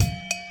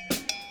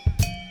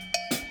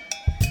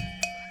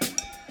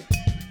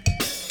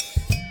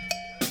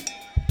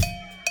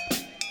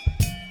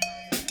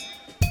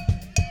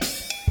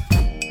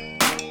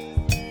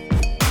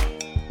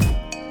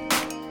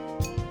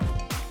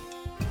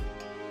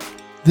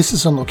This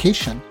is On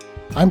Location.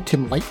 I'm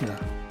Tim Leitner.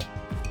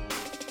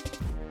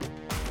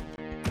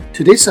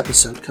 Today's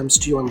episode comes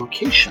to you on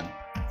location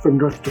from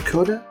North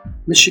Dakota,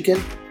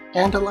 Michigan,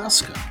 and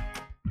Alaska.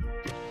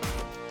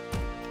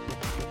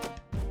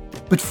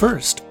 But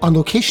first, On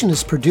Location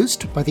is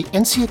produced by the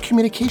NCA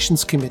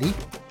Communications Committee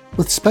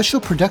with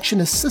special production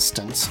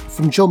assistance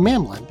from Joe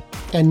Mamlin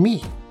and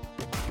me.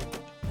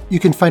 You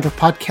can find our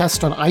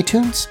podcast on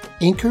iTunes,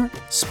 Anchor,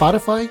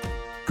 Spotify,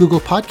 Google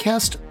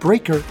Podcast,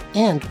 Breaker,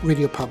 and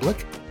Radio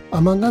Public,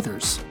 among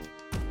others.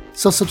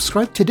 So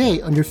subscribe today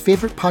on your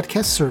favorite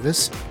podcast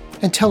service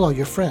and tell all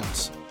your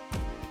friends.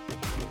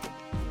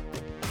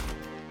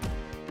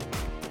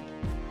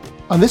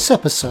 On this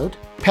episode,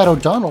 Pat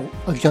O'Donnell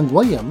of Young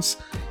Williams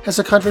has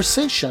a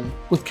conversation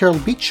with Carol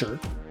Beecher,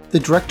 the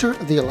director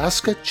of the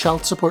Alaska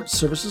Child Support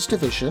Services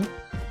Division,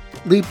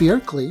 Lee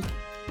Bierkley,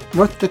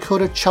 North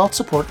Dakota Child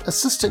Support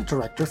Assistant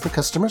Director for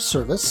Customer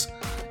Service,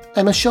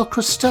 and Michelle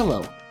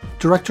Cristello,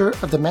 Director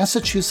of the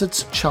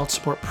Massachusetts Child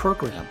Support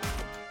Program.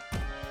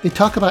 They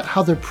talk about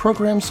how their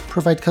programs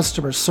provide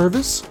customer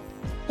service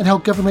and how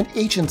government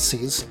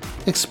agencies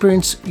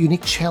experience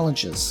unique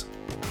challenges.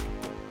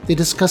 They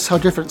discuss how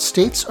different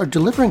states are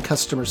delivering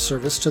customer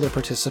service to their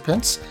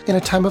participants in a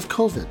time of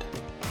COVID.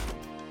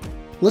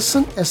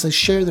 Listen as they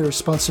share their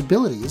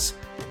responsibilities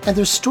and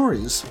their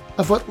stories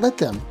of what led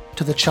them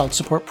to the child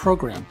support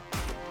program.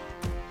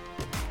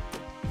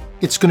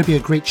 It's going to be a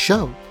great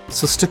show,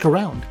 so stick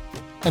around,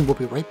 and we'll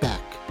be right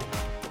back.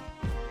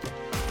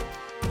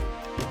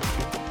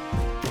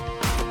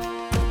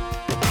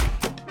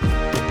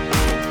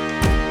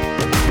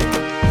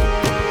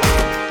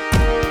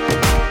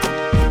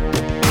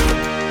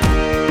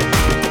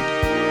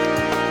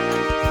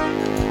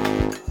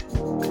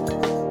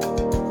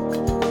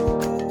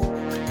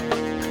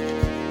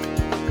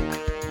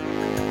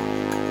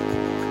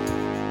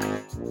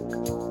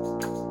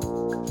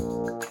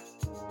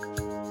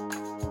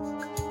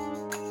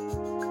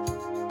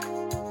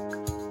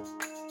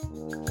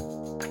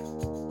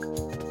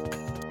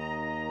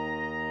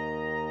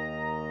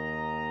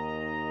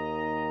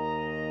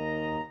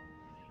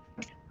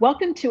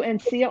 Welcome to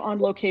NCA On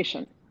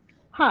Location.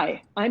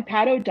 Hi, I'm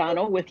Pat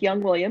O'Donnell with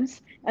Young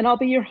Williams, and I'll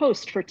be your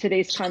host for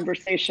today's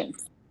conversation.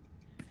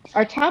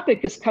 Our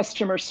topic is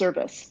customer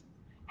service.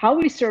 How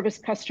we service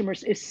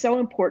customers is so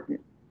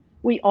important.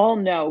 We all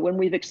know when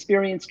we've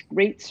experienced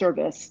great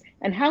service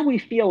and how we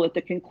feel at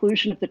the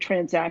conclusion of the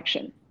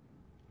transaction.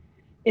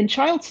 In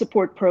child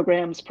support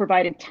programs,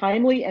 providing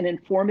timely and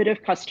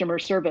informative customer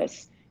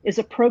service is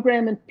a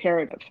program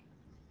imperative.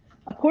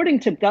 According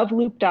to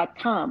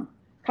govloop.com,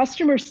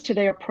 customers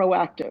today are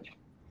proactive.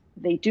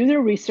 They do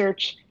their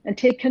research and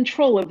take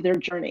control of their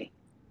journey.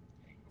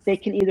 They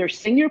can either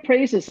sing your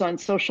praises on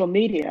social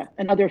media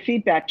and other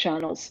feedback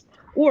channels,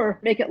 or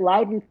make it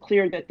loud and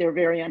clear that they're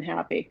very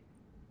unhappy.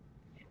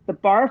 The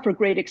bar for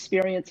great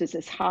experiences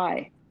is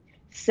high.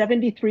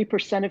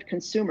 73% of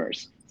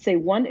consumers say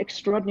one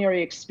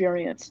extraordinary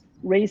experience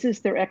raises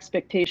their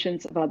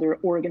expectations of other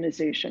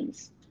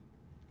organizations.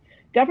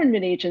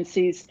 Government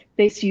agencies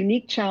face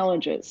unique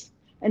challenges,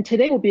 and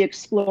today we'll be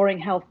exploring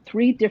how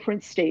 3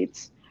 different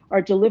states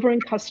are delivering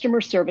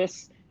customer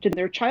service to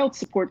their child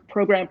support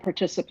program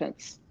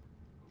participants.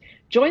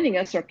 Joining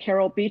us are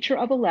Carol Beecher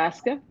of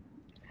Alaska,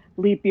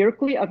 Lee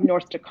Bierkley of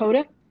North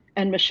Dakota,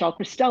 and Michelle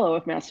Cristello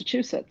of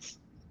Massachusetts.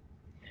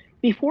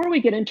 Before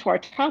we get into our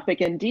topic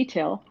in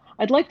detail,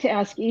 I'd like to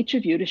ask each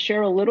of you to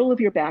share a little of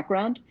your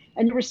background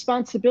and your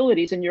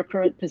responsibilities in your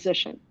current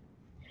position.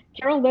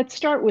 Carol, let's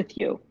start with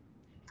you.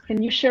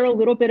 Can you share a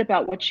little bit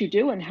about what you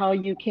do and how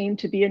you came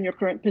to be in your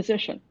current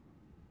position?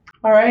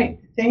 All right.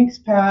 Thanks,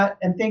 Pat.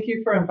 And thank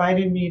you for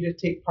inviting me to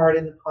take part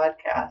in the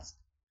podcast.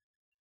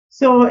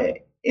 So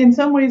in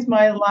some ways,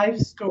 my life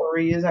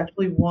story is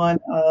actually one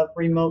of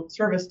remote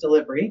service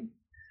delivery.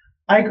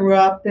 I grew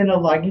up in a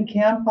logging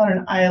camp on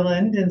an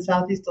island in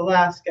Southeast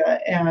Alaska,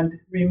 and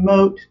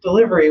remote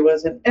delivery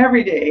was an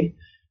everyday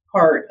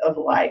part of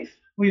life.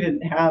 We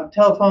didn't have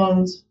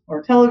telephones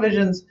or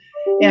televisions,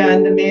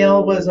 and the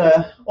mail was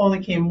only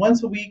came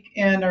once a week,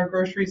 and our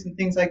groceries and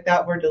things like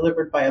that were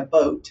delivered by a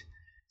boat.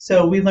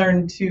 So we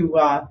learned to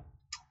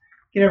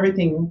get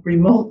everything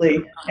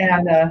remotely.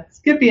 And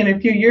skipping a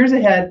few years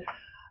ahead,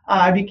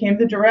 I became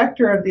the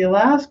director of the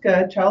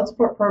Alaska Child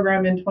Support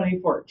Program in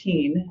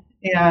 2014.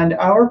 And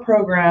our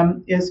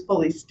program is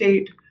fully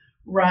state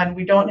run.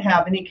 We don't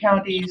have any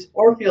counties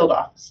or field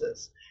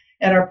offices.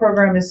 And our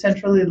program is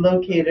centrally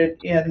located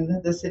in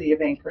the city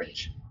of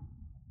Anchorage.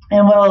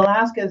 And while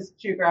Alaska is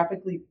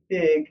geographically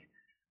big,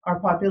 our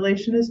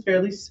population is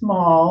fairly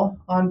small,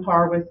 on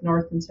par with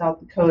North and South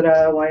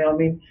Dakota,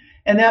 Wyoming.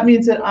 And that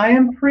means that I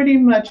am pretty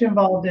much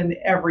involved in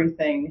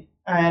everything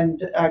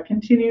and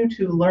continue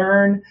to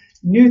learn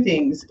new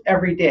things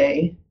every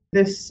day.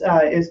 This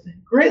is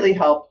greatly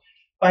helped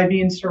by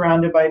being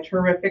surrounded by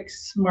terrific,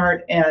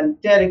 smart, and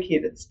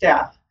dedicated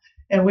staff.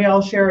 And we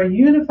all share a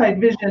unified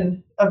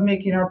vision of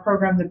making our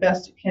program the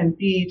best it can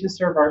be to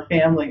serve our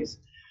families.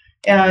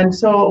 And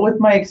so with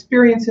my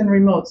experience in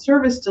remote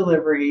service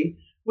delivery,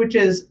 which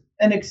is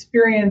an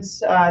experience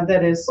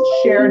that is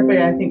shared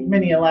by, I think,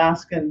 many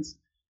Alaskans.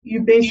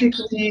 You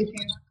basically, if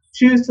you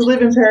choose to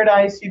live in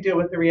paradise, you deal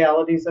with the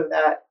realities of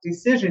that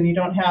decision. You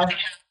don't have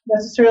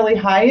necessarily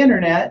high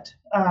internet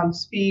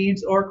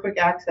speeds or quick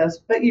access,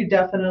 but you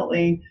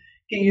definitely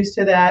get used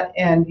to that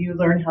and you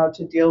learn how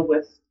to deal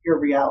with your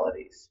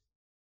realities.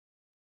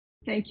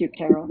 Thank you,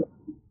 Carol.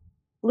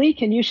 Lee,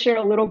 can you share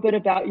a little bit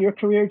about your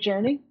career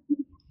journey?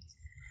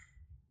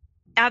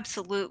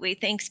 Absolutely.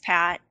 Thanks,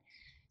 Pat.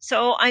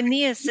 So I'm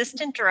the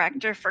Assistant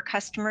Director for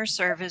Customer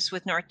Service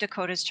with North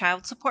Dakota's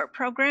Child Support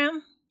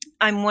Program.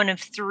 I'm one of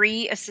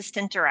 3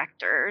 assistant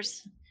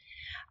directors.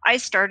 I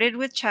started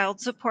with child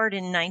support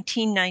in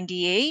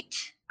 1998,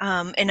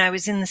 and I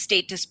was in the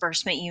state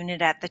disbursement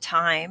unit at the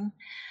time.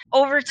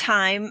 Over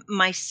time,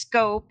 my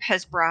scope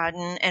has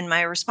broadened and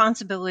my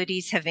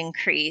responsibilities have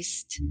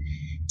increased.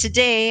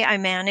 Today, I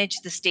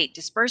manage the state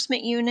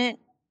disbursement unit,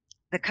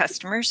 the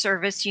customer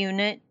service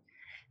unit,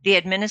 the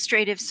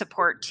administrative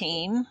support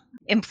team,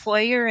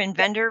 employer and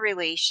vendor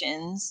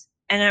relations,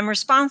 and I'm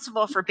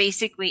responsible for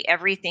basically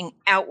everything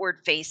outward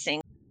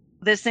facing.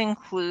 This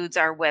includes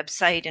our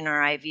website and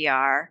our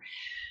IVR.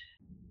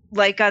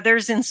 Like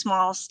others in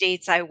small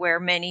states, I wear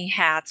many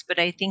hats, but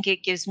I think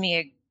it gives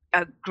me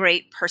a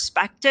great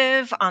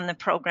perspective on the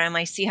program.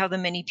 I see how the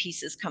many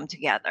pieces come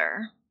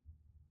together.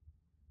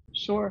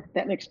 Sure,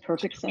 that makes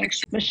perfect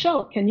sense.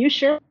 Michelle, can you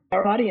share with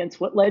our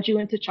audience what led you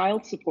into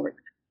child support?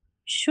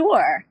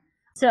 Sure.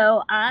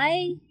 So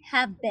I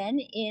have been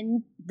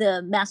in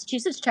the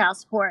Massachusetts Child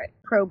Support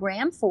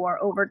Program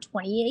for over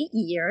 28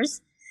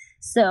 years.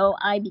 So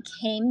I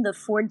became the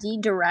 4D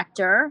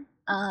director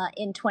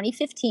in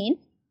 2015.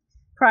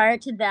 Prior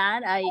to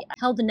that, I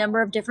held a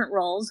number of different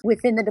roles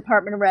within the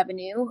Department of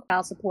Revenue,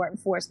 Child Support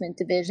Enforcement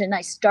Division.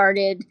 I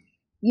started,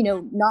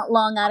 not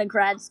long out of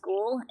grad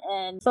school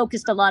and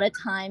focused a lot of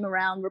time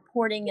around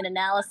reporting and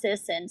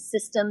analysis and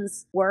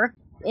systems work.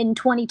 In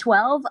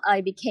 2012, I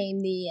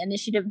became the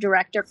initiative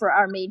director for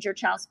our major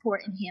child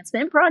support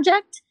enhancement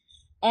project.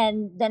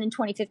 And then in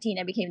 2015,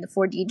 I became the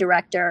 4D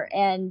director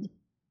and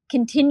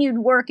continued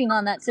working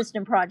on that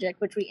system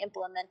project, which we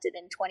implemented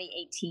in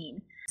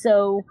 2018.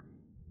 So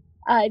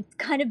I've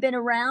kind of been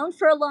around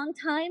for a long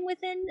time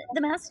within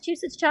the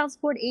Massachusetts Child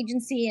Support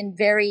Agency in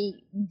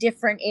very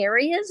different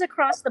areas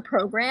across the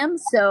program.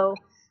 So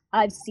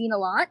I've seen a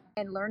lot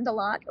and learned a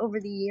lot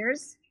over the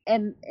years.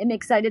 And I'm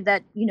excited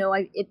that,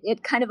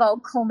 it kind of all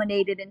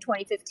culminated in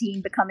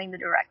 2015 becoming the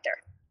director.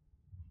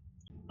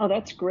 Oh,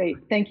 that's great.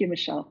 Thank you,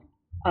 Michelle.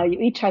 You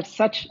each have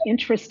such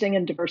interesting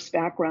and diverse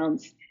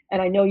backgrounds,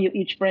 and I know you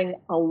each bring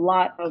a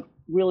lot of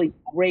really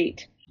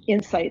great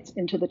insights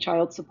into the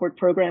child support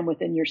program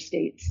within your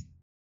states.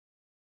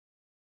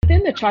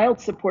 Within the child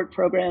support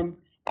program,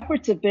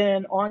 efforts have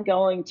been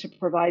ongoing to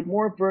provide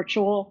more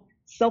virtual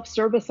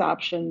self-service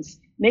options,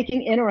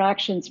 making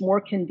interactions more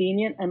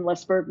convenient and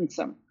less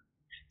burdensome.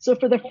 So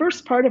for the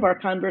first part of our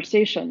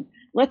conversation,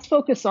 let's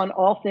focus on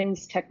all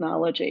things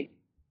technology.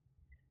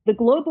 The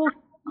global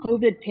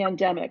COVID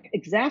pandemic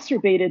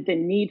exacerbated the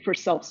need for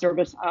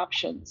self-service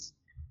options.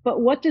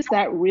 But what does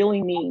that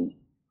really mean?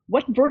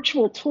 What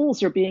virtual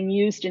tools are being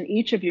used in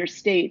each of your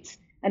states,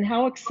 and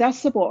how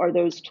accessible are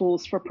those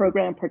tools for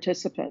program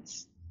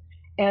participants?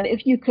 And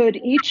if you could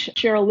each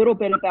share a little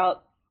bit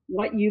about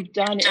what you've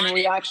done in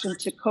reaction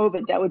to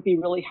COVID, that would be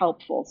really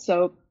helpful.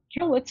 So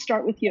Carol, let's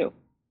start with you.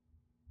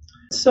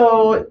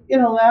 So in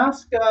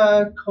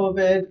Alaska,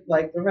 COVID,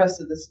 like the rest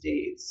of the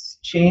states,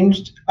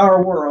 changed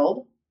our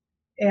world.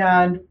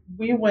 And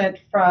we went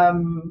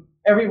from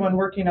everyone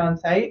working on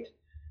site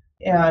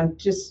and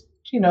just,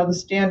 the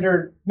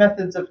standard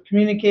methods of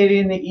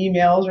communicating, the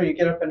emails, or you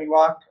get up and you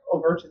walk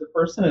over to the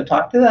person and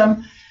talk to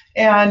them.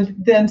 And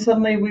then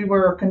suddenly we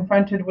were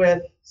confronted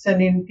with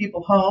sending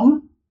people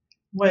home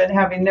when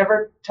having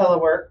never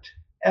teleworked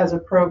as a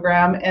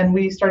program. And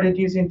we started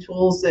using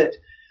tools that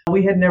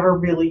we had never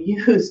really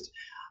used.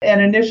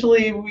 And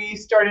initially we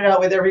started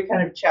out with every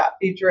kind of chat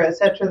feature, et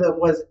cetera, that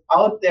was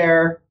out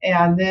there,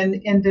 and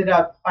then ended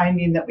up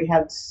finding that we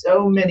had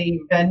so many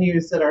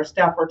venues that our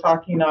staff were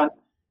talking on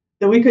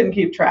that we couldn't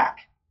keep track.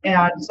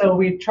 And so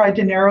we tried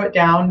to narrow it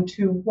down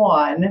to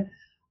one,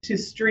 to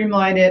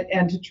streamline it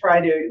and to try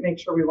to make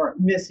sure we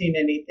weren't missing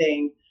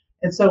anything.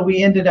 And so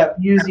we ended up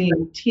using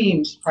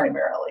Teams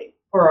primarily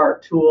for our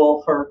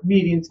tool for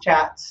meetings,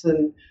 chats,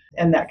 and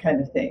that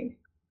kind of thing.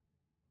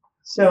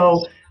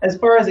 So as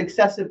far as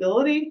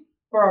accessibility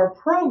for our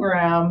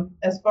program,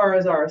 as far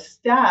as our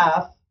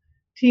staff,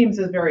 Teams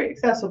is very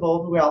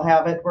accessible. We all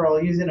have it. We're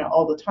all using it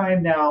all the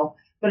time now.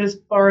 But as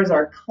far as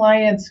our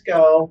clients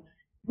go,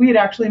 we had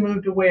actually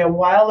moved away a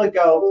while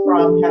ago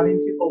from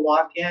having people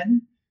walk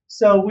in.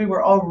 So we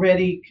were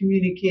already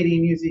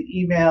communicating using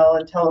email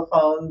and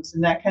telephones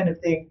and that kind of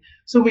thing.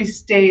 So we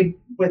stayed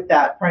with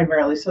that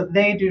primarily. So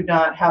they do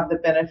not have the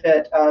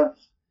benefit of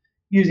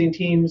using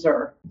Teams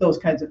or those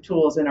kinds of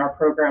tools in our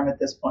program at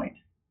this point.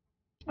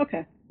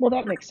 Okay, well,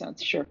 that makes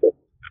sense, sure.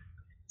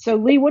 So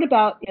Lee, what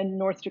about in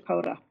North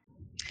Dakota?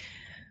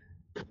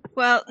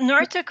 Well,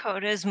 North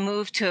Dakota's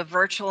move to a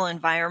virtual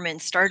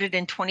environment started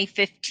in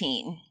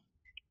 2015.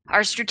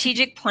 Our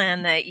strategic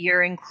plan that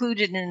year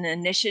included an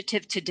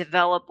initiative to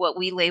develop what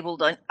we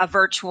labeled a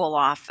virtual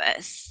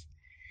office.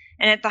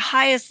 And at the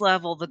highest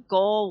level, the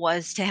goal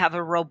was to have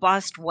a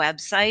robust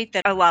website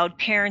that allowed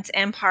parents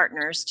and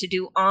partners to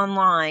do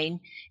online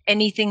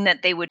anything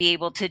that they would be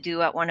able to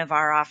do at one of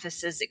our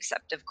offices,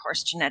 except, of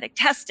course, genetic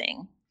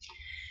testing.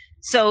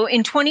 So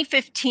in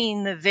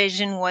 2015, the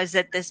vision was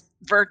that this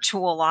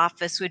virtual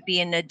office would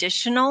be an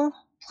additional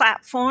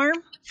platform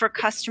for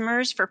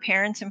customers, for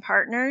parents and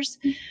partners.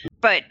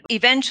 But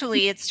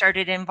eventually it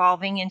started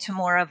evolving into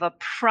more of a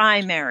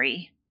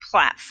primary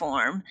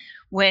platform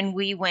when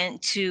we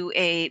went to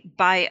a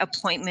by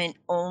appointment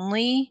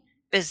only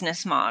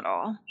business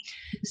model.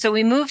 So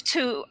we moved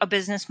to a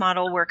business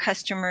model where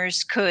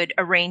customers could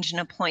arrange an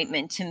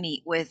appointment to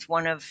meet with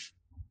one of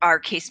our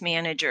case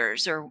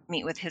managers or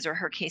meet with his or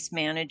her case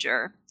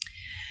manager.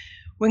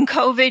 When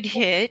COVID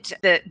hit,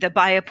 the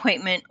by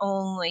appointment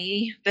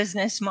only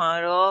business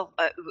model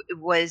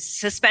was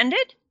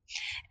suspended.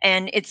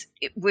 And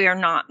we are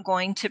not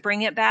going to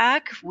bring it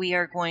back. We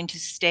are going to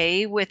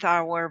stay with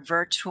our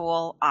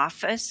virtual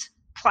office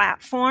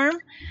platform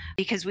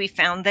because we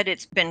found that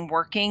it's been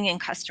working and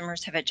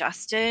customers have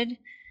adjusted.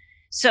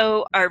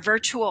 So our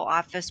virtual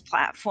office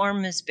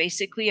platform is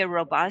basically a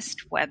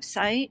robust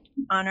website.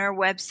 On our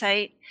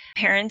website,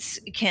 parents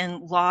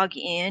can log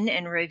in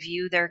and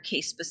review their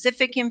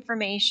case-specific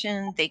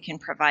information. They can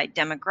provide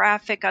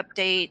demographic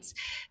updates,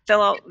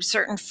 fill out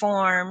certain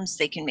forms,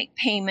 they can make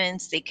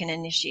payments, they can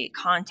initiate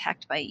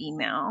contact by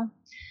email.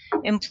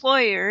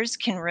 Employers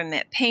can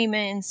remit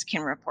payments,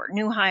 can report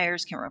new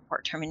hires, can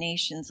report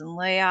terminations and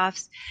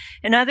layoffs,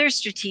 and other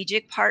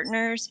strategic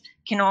partners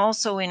can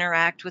also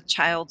interact with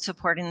child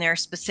support in their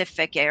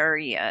specific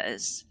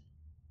areas.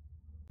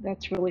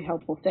 That's really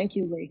helpful. Thank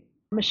you, Lee.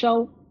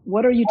 Michelle,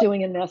 what are you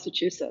doing in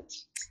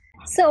Massachusetts?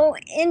 So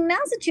in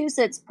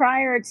Massachusetts,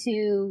 prior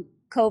to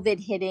COVID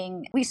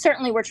hitting, we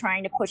certainly were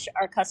trying to push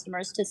our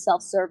customers to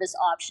self-service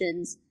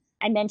options.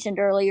 I mentioned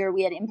earlier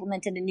we had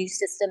implemented a new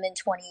system in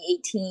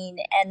 2018,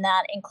 and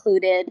that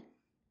included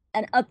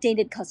an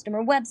updated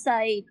customer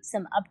website,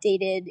 some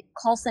updated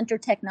call center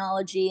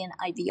technology and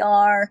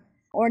IVR,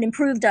 or an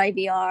improved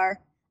IVR.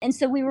 And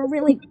so we were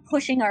really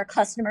pushing our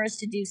customers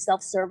to do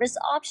self-service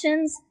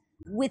options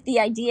with the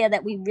idea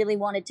that we really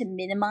wanted to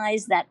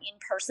minimize that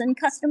in-person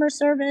customer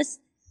service,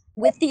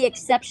 with the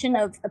exception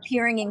of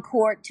appearing in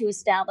court to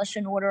establish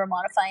an order or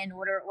modify an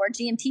order or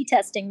GMT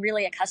testing.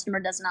 Really, a customer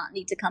does not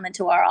need to come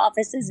into our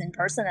offices in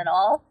person at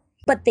all,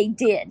 but they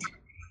did.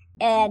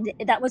 And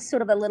that was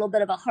sort of a little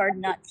bit of a hard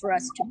nut for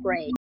us to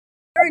break.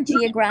 We're a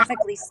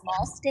geographically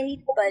small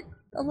state, but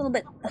a little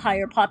bit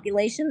higher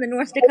population than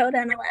North Dakota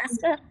and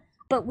Alaska.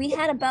 But we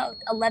had about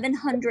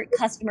 1,100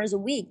 customers a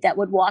week that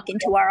would walk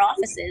into our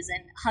offices,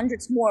 and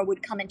hundreds more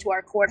would come into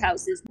our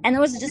courthouses. And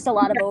there was just a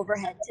lot of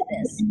overhead to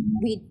this.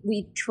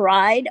 We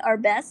tried our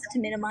best to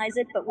minimize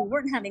it, but we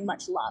weren't having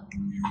much luck.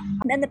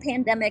 And then the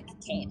pandemic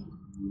came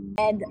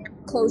and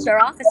closed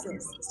our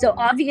offices. So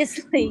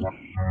obviously,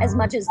 as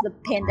much as the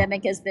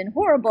pandemic has been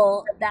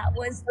horrible, that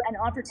was an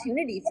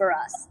opportunity for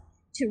us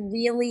to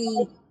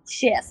really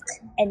shift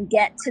and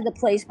get to the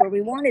place where we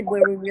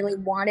really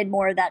wanted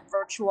more of that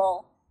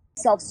virtual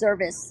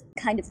self-service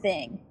kind of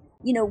thing.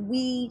 You know,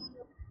 we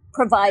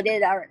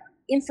provided our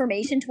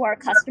information to our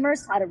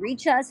customers, how to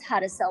reach us, how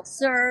to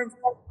self-serve,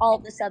 all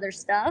this other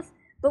stuff.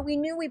 But we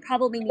knew we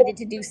probably needed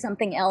to do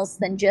something else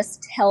than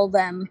just tell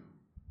them,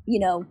 you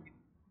know,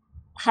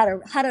 how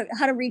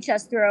to reach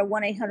us through our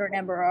 1-800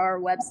 number or our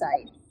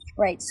website,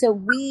 right? So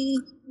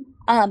we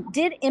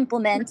did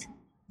implement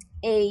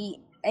a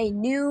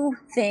new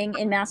thing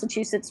in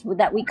Massachusetts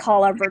that we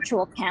call our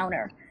virtual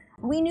counter.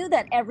 We knew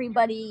that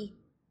everybody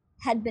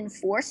had been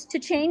forced to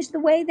change the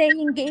way they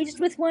engaged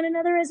with one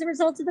another as a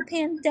result of the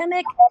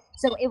pandemic.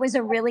 So it was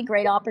a really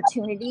great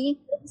opportunity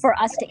for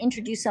us to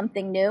introduce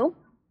something new.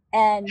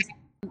 And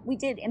we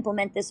did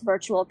implement this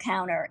virtual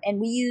counter, and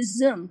we use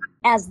Zoom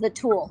as the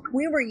tool.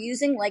 We were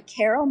using, like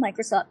Carol,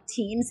 Microsoft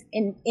Teams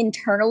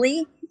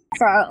internally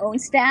for our own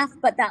staff,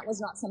 but that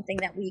was not something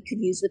that we could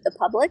use with the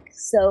public.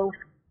 So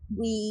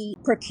we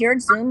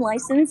procured Zoom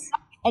license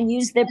and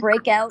used the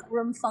breakout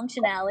room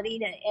functionality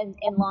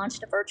and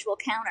launched a virtual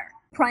counter,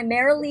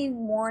 primarily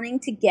wanting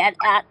to get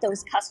at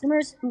those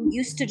customers who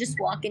used to just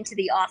walk into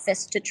the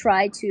office to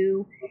try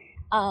to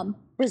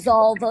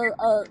resolve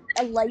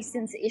a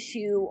license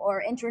issue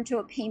or enter into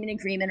a payment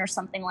agreement or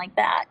something like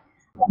that.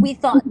 We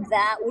thought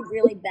that would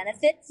really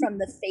benefit from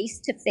the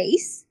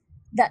face-to-face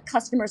that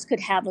customers could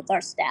have with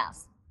our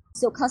staff.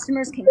 So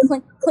customers can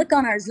click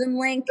on our Zoom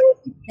link,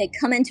 they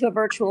come into a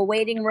virtual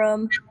waiting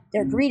room,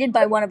 they're greeted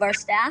by one of our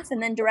staff,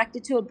 and then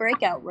directed to a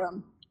breakout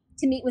room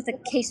to meet with a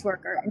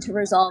caseworker and to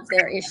resolve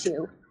their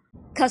issue.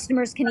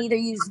 Customers can either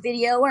use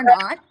video or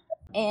not,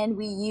 and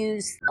we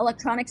use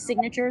electronic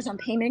signatures on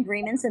payment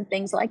agreements and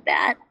things like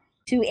that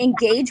to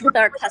engage with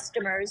our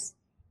customers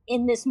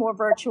in this more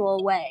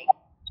virtual way.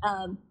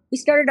 We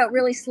started out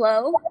really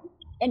slow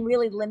and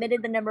really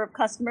limited the number of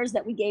customers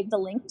that we gave the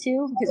link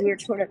to because we were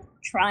sort of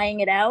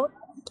trying it out.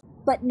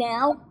 But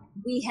now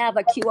we have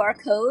a QR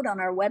code on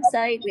our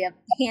website. We have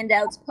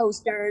handouts,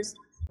 posters,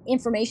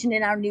 information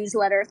in our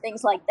newsletter,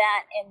 things like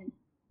that. And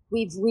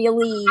we've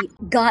really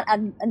got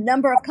a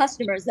number of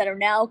customers that are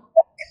now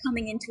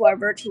coming into our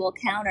virtual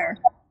counter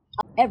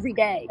every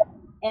day.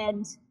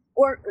 And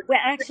or we're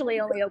actually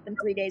only open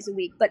 3 days a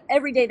week, but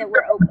every day that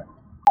we're open.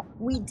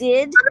 We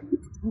did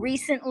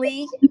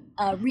recently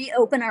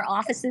reopen our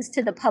offices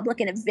to the public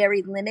in a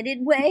very limited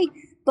way.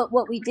 But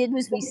what we did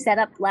was we set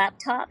up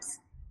laptops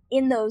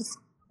in those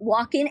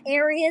walk-in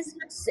areas,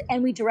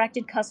 and we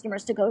directed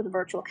customers to go to the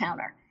virtual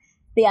counter.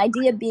 The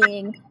idea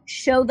being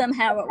show them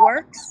how it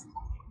works,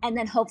 and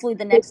then hopefully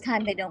the next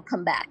time they don't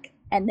come back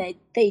and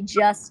they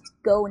just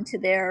go into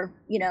their,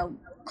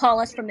 call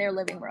us from their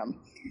living room.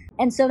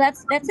 And so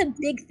that's a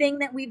big thing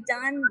that we've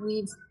done.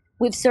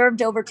 We've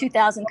served over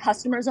 2,000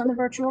 customers on the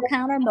virtual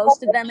counter,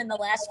 most of them in the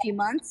last few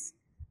months.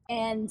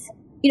 And,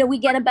 we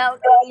get about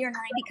 80 or 90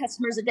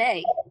 customers a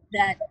day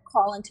that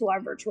call into our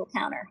virtual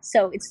counter.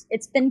 So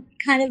it's been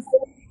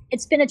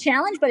a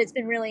challenge, but it's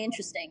been really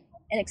interesting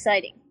and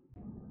exciting.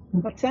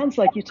 Well, it sounds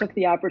like you took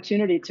the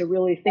opportunity to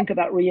really think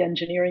about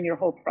re-engineering your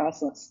whole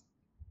process.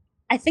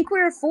 I think we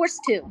were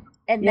forced to,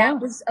 and that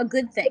was a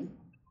good thing.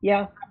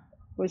 Yeah, it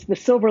was the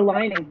silver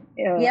lining.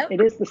 Yep.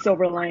 It is the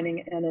silver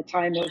lining in a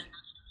time of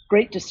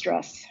great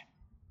distress.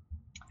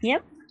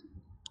 Yep.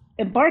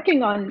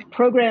 Embarking on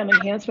program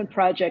enhancement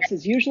projects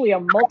is usually a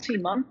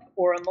multi-month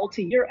or a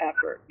multi-year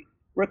effort,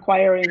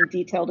 requiring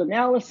detailed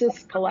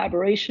analysis,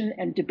 collaboration,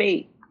 and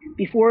debate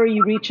before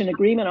you reach an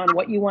agreement on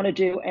what you want to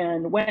do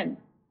and when.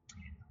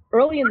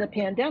 Early in the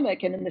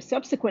pandemic and in the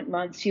subsequent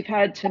months, you've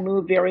had to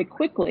move very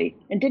quickly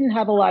and didn't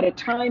have a lot of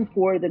time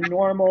for the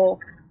normal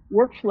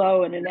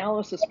workflow and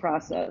analysis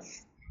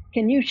process.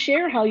 Can you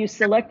share how you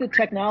selected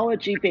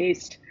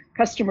technology-based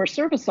customer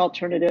service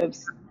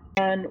alternatives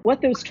and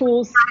what those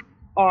tools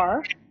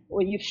are?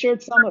 Well, you've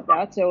shared some of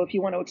that, so if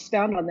you want to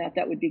expound on that,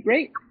 that would be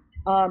great.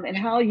 And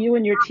how you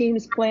and your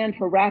teams plan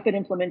for rapid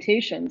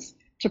implementations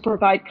to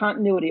provide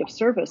continuity of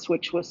service,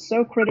 which was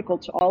so critical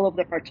to all of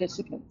the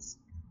participants.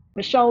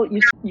 Michelle,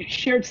 you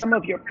shared some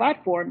of your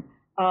platform.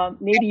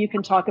 Maybe you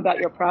can talk about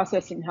your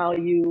process and how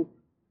you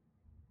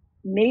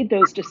made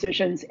those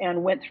decisions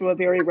and went through a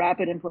very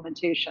rapid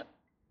implementation.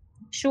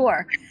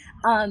 Sure.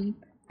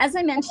 As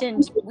I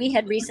mentioned, we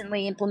had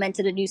recently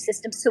implemented a new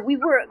system, so we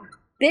were a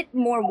bit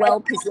more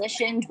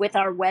well-positioned with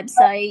our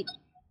website,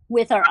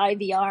 with our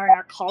IVR and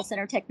our call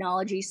center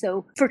technology.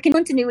 So for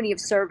continuity of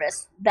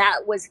service,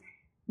 that was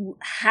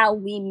how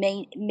we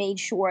made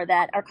sure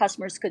that our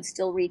customers could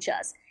still reach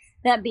us.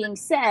 That being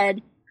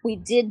said, we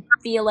did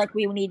feel like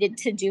we needed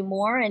to do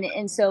more.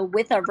 And so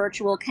with our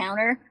virtual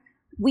counter,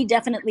 we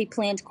definitely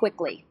planned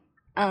quickly.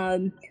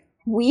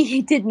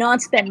 We did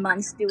not spend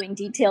months doing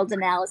detailed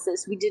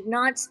analysis. We did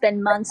not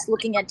spend months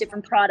looking at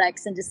different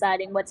products and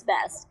deciding what's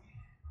best.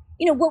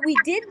 What we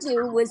did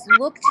do was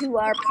look to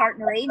our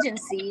partner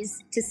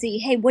agencies to see,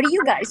 hey, what are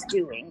you guys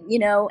doing?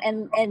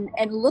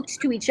 And looked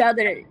to each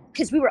other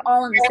because we were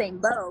all in the same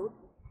boat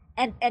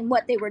and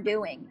what they were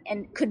doing.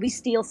 And could we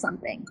steal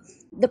something?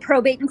 The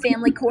Probate and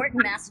Family Court in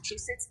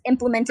Massachusetts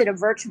implemented a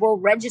virtual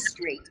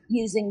registry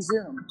using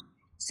Zoom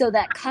so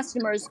that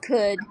customers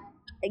could,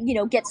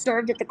 get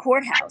served at the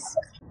courthouse.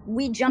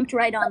 We jumped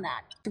right on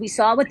that. We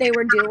saw what they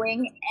were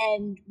doing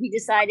and we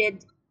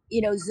decided,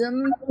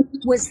 Zoom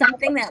was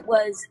something that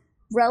was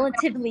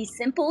relatively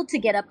simple to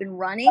get up and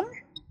running.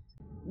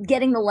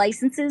 Getting the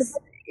licenses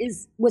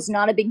was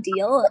not a big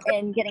deal,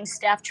 and getting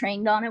staff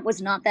trained on it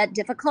was not that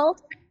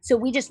difficult. So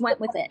we just went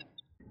with it.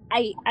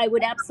 I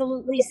would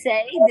absolutely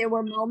say there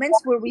were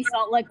moments where we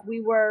felt like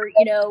we were,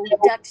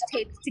 duct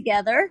taped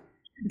together,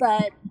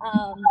 but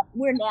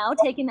we're now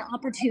taking the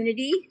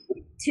opportunity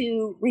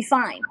to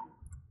refine.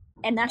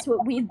 And that's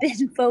what we've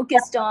been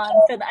focused on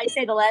for,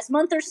 the last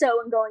month or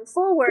so and going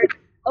forward.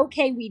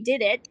 Okay, we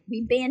did it.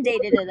 We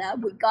Band-Aided it up.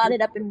 We got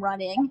it up and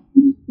running.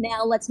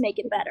 Now let's make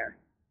it better.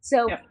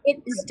 So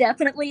It is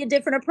definitely a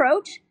different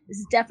approach.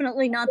 It's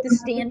definitely not the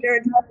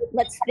standard,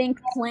 let's think,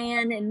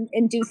 plan,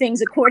 and do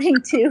things according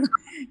to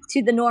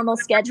the normal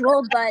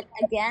schedule. But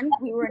again,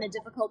 we were in a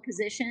difficult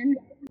position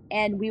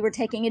and we were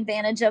taking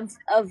advantage of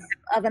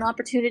an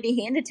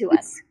opportunity handed to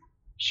us.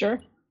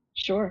 Sure,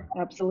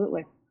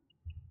 absolutely.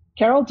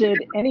 Carol, did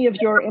any of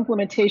your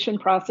implementation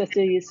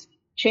processes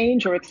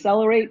change or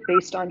accelerate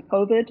based on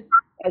COVID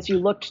as you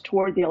looked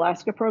toward the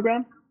Alaska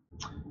program?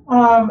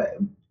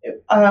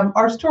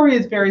 Our story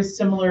is very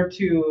similar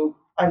to,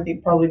 I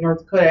think, probably North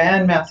Dakota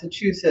and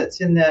Massachusetts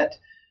in that,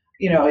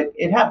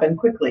 it happened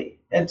quickly.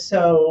 And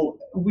so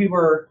we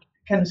were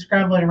kind of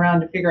scrambling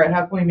around to figure out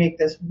how can we make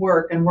this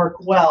work and work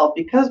well,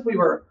 because we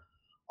were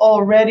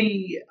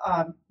already,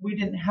 we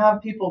didn't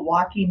have people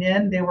walking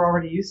in. They were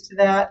already used to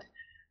that.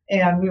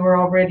 And we were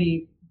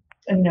already,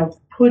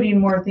 putting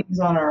more things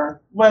on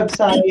our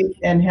website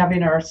and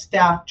having our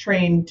staff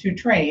trained to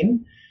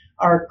train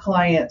our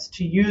clients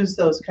to use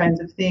those kinds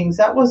of things.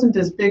 That wasn't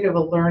as big of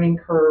a learning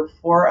curve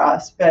for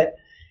us, but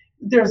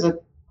there's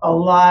a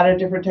lot of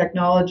different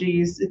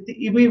technologies.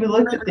 We even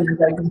looked at things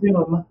like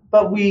Zoom,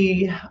 but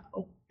we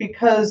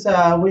because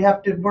we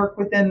have to work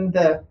within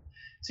the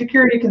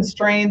security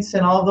constraints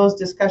and all those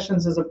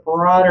discussions as a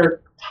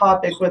broader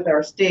topic with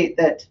our state,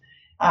 that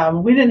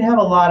we didn't have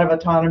a lot of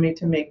autonomy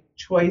to make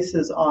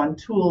choices on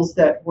tools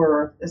that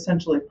were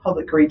essentially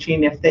public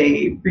reaching if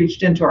they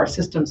reached into our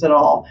systems at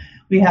all.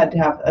 We had to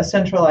have a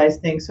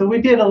centralized thing. So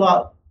we did a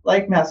lot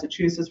like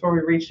Massachusetts, where we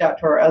reached out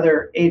to our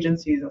other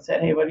agencies and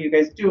said, hey, what are you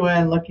guys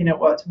doing? Looking at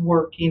what's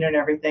working and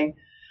everything.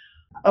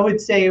 I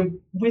would say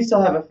we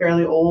still have a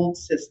fairly old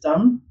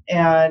system,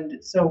 and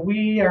so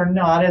we are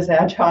not as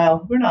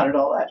agile. We're not at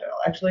all agile,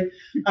 actually,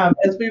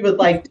 as we would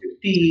like to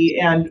be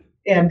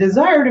and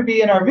desire to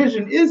be, and our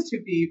vision is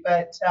to be.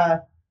 But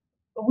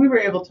we were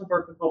able to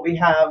work with what we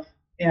have,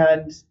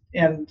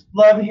 and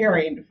love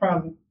hearing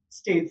from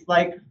states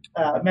like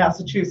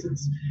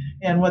Massachusetts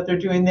and what they're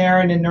doing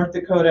there, and in North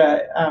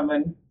Dakota,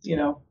 and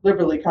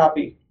liberally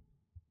copy.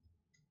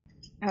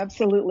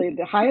 Absolutely,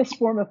 the highest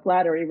form of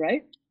flattery,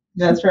 right?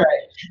 That's right.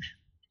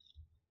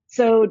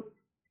 So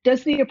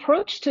does the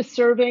approach to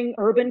serving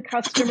urban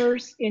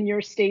customers in your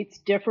states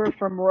differ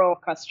from rural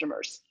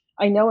customers?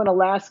 I know in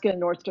Alaska and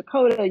North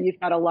Dakota, you've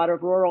got a lot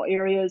of rural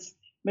areas.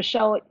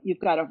 Michelle,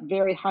 you've got a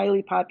very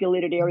highly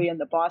populated area in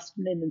the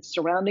Boston and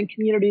surrounding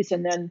communities,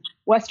 and then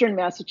Western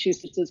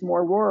Massachusetts is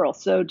more rural.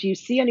 So do you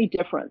see any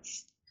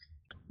difference?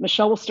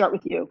 Michelle, we'll start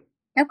with you.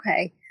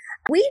 Okay.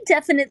 We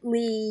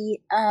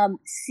definitely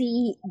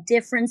see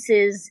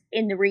differences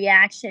in the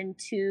reaction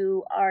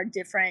to our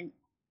different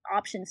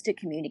options to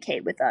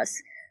communicate with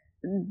us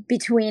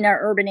between our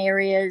urban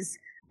areas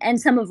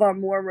and some of our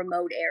more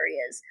remote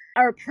areas.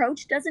 Our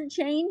approach doesn't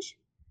change,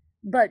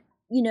 but,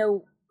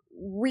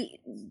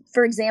 we,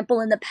 for example,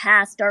 in the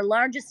past, our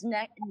largest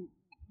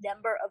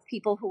number of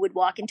people who would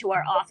walk into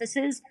our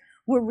offices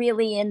were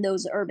really in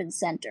those urban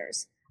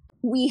centers.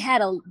 We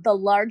had the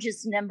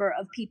largest number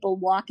of people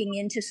walking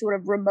into sort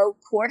of remote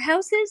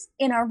courthouses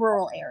in our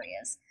rural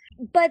areas.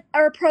 But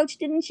our approach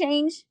didn't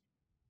change.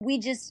 We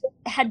just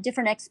had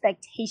different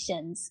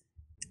expectations.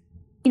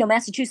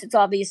 Massachusetts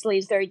obviously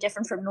is very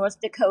different from North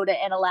Dakota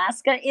and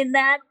Alaska in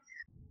that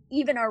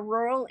even our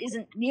rural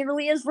isn't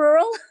nearly as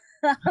rural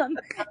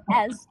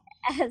as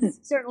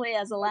certainly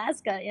as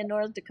Alaska and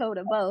North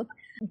Dakota both.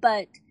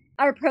 But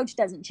our approach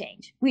doesn't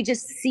change. We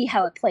just see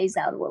how it plays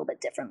out a little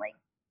bit differently.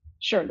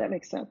 Sure, that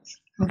makes sense.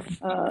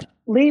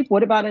 Lee,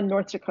 what about in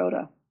North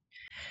Dakota?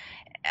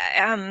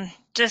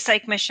 Just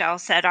like Michelle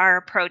said, our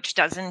approach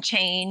doesn't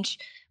change.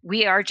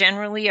 We are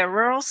generally a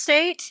rural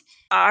state.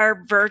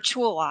 Our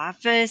virtual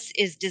office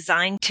is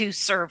designed to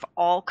serve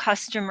all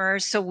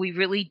customers, so we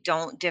really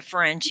don't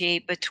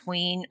differentiate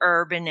between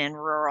urban and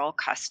rural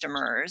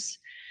customers.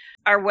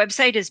 Our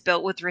website is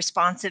built with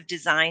responsive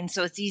design,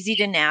 so it's easy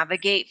to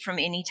navigate from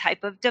any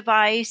type of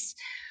device.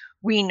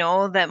 We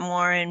know that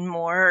more and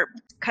more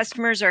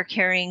customers are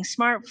carrying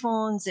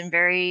smartphones and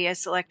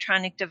various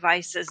electronic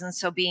devices, and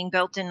so being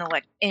built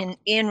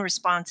in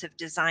responsive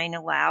design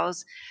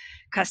allows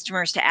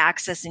customers to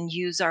access and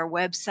use our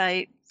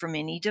website from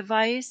any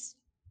device.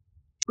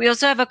 We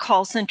also have a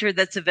call center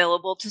that's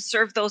available to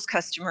serve those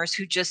customers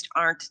who just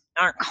aren't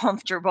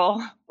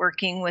comfortable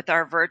working with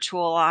our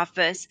virtual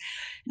office.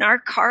 And our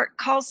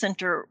call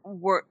center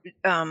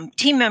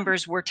team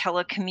members were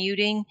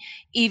telecommuting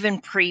even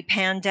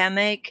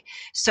pre-pandemic.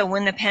 So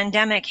when the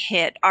pandemic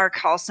hit, our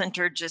call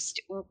center just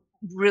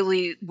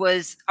really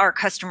was our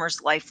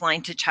customers'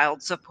 lifeline to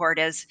child support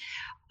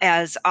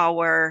as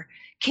our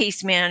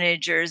case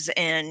managers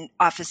and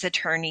office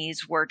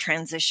attorneys were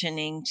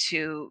transitioning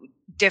to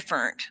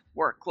different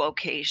work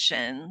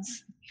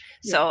locations.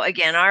 Yeah. So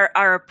again,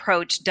 our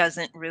approach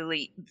doesn't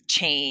really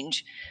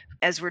change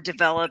as we're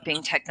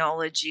developing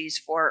technologies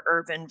for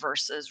urban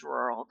versus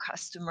rural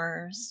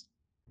customers.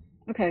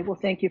 Okay, well,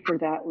 thank you for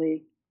that,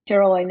 Lee.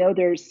 Carol, I know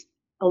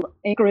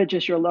Anchorage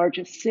is your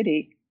largest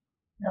city.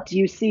 Yep. Do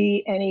you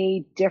see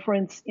any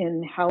difference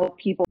in how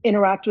people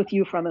interact with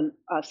you from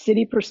a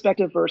city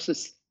perspective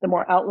versus the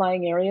more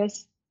outlying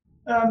areas?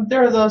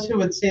 There are those who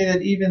would say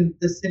that even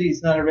the city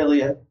is not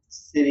really a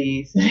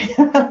city.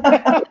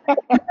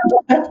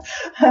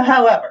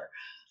 However,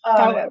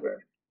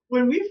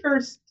 when we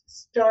first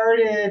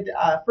started,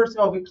 first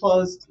of all,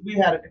 we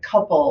had a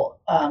couple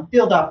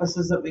field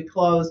offices that we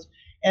closed.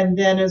 And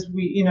then as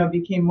we,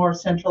 became more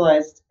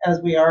centralized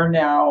as we are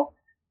now,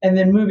 and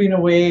then moving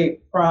away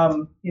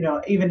from,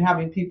 even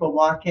having people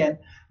walk in,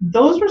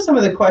 those were some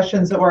of the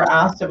questions that were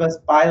asked of us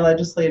by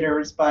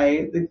legislators,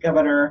 by the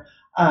governor,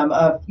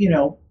 of,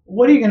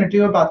 what are you going to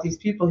do about these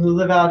people who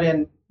live out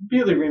in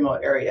really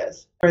remote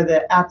areas where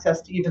the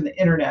access to even the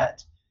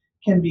internet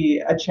can be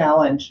a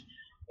challenge?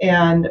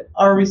 And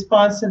our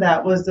response to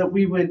that was that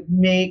we would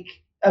make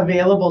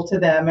available to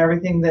them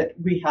everything that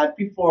we had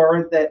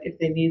before, that if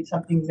they need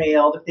something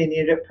mailed, if they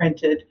needed it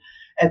printed,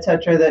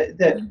 etc.,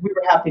 that we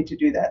were happy to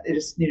do that. They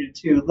just needed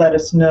to let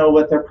us know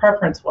what their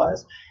preference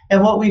was.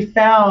 And what we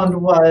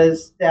found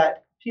was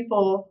that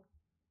people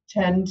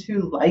tend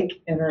to like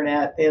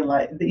internet. They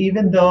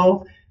even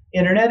though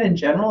internet in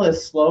general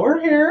is slower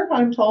here,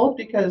 I'm told,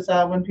 because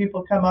when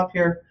people come up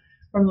here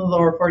from the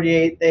lower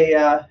 48, they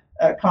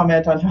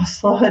comment on how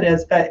slow it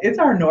is, but it's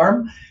our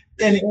norm.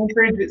 In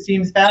Anchorage, it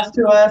seems fast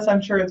to us.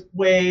 I'm sure it's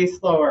way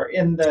slower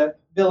in the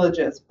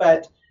villages,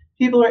 but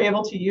people are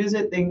able to use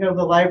it. They can go to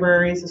the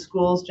libraries. The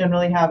schools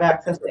generally have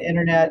access to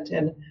internet,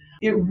 and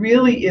it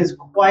really is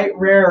quite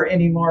rare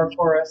anymore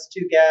for us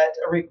to get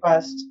a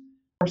request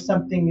for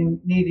something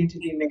needing to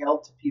be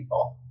mailed to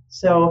people.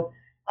 So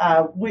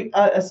we,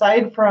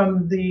 aside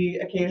from the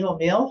occasional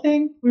mail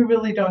thing, we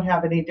really don't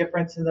have any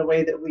difference in the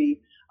way that we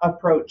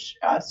approach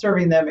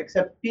serving them,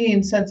 except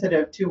being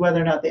sensitive to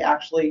whether or not they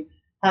actually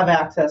have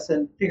access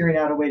and figuring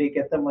out a way to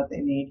get them what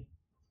they need.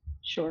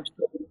 Sure,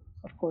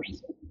 of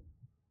course.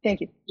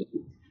 Thank you.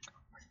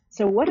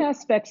 So what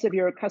aspects of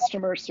your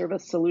customer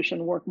service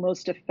solution work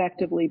most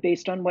effectively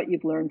based on what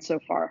you've learned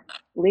so far?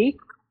 Lee?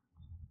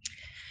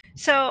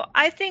 So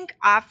I think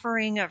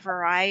offering a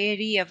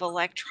variety of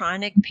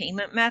electronic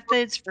payment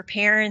methods for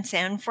parents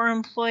and for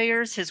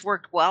employers has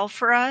worked well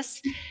for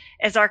us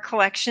as our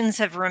collections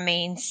have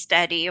remained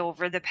steady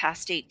over the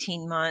past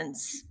 18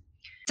 months.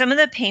 Some of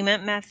the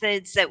payment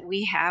methods that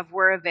we have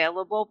were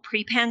available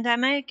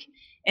pre-pandemic,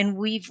 and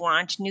we've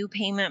launched new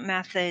payment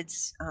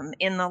methods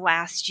in the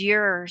last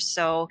year or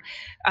so,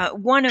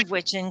 one of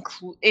which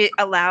it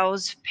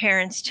allows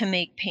parents to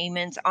make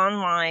payments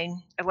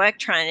online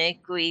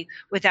electronically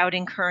without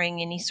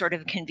incurring any sort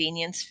of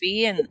convenience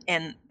fee,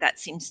 and that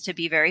seems to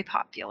be very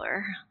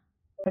popular.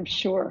 I'm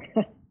sure.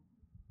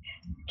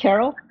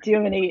 Carol, do you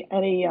have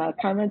any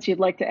comments you'd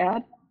like to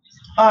add?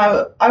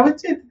 I would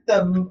say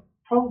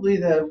probably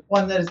the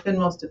one that has been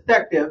most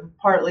effective,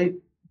 partly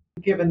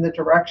given the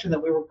direction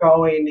that we were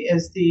going,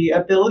 is the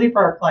ability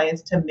for our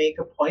clients to make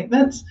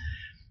appointments.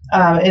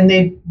 And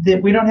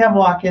we don't have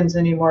walk-ins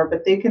anymore,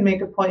 but they can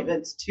make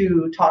appointments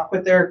to talk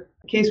with their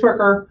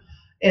caseworker,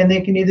 and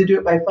they can either do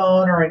it by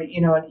phone or an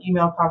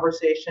email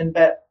conversation.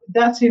 But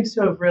that seems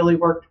to have really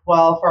worked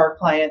well for our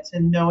clients,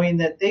 and knowing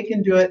that they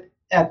can do it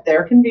at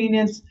their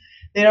convenience.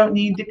 They don't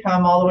need to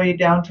come all the way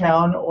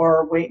downtown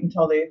or wait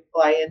until they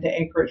fly into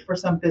Anchorage for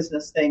some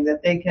business thing,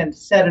 that they can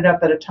set it up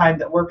at a time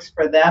that works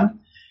for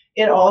them.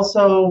 It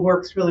also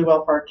works really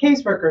well for our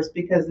caseworkers,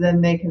 because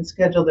then they can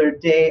schedule their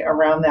day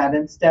around that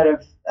instead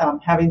of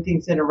having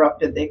things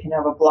interrupted. They can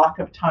have a block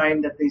of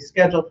time that they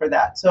schedule for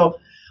that. So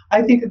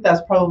I think that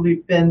that's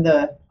probably been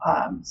the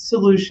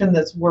solution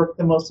that's worked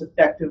the most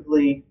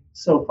effectively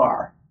so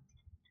far.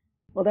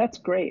 Well, that's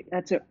great.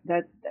 That's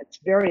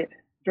very,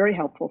 very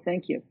helpful.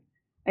 Thank you.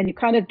 And you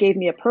kind of gave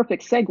me a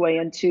perfect segue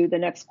into the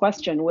next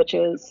question, which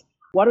is,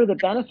 what are the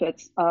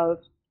benefits of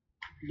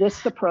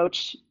this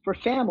approach for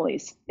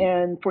families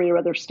and for your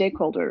other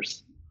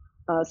stakeholders?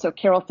 So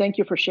Carol, thank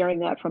you for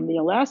sharing that from the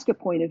Alaska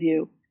point of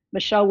view.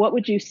 Michelle, what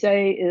would you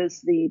say is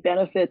the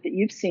benefit that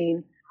you've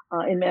seen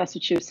in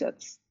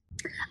Massachusetts?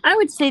 I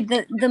would say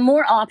that the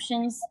more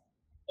options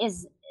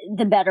is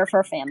the better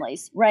for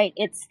families, right?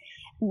 It's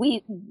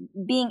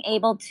being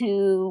able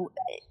to,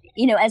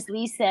 as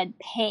Lee said,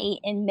 pay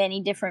in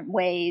many different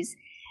ways,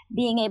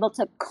 being able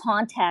to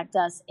contact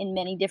us in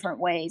many different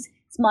ways.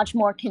 It's much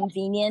more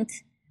convenient.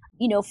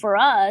 For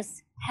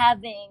us,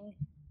 having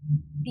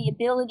the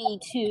ability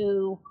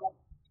to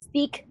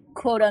speak,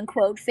 quote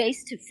unquote,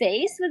 face to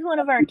face with one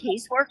of our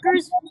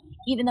caseworkers,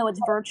 even though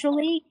it's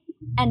virtually,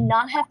 and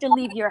not have to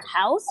leave your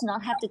house,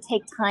 not have to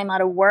take time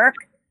out of work,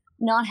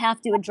 not have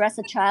to address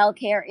a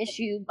childcare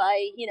issue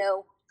by,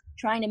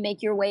 trying to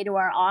make your way to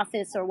our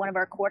office or one of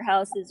our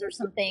courthouses or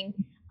something,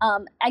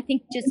 I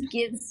think just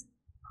gives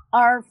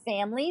our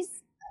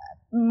families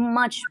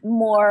much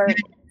more,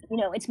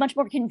 it's much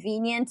more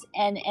convenient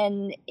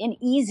and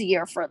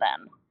easier for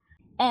them.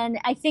 And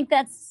I think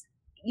that's,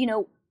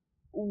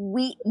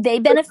 they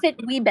benefit,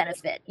 we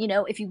benefit.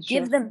 If you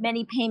give them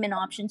many payment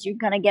options, you're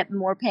going to get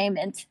more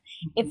payments.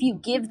 If you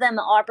give them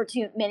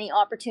many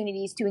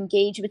opportunities to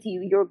engage with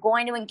you, you're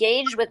going to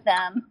engage with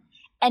them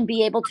and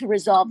be able to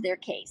resolve their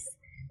case.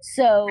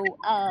 So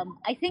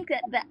I think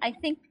that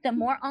the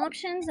more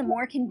options and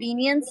more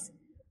convenience,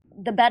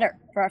 the better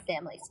for our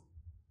families.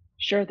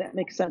 Sure, that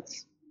makes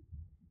sense.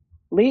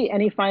 Lee,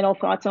 any final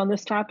thoughts on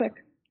this topic?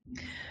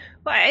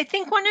 Well, I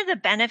think one of the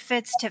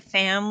benefits to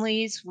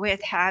families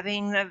with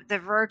having the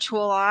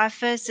virtual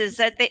office is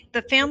that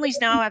the families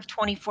now have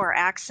 24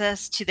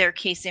 access to their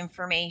case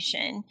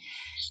information.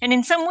 And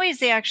in some ways,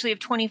 they actually have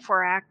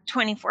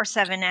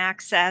 24/7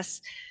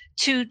 access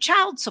to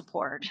child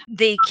support.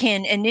 They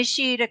can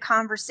initiate a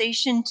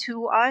conversation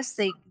to us.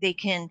 They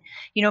can,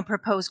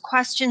 propose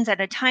questions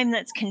at a time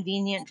that's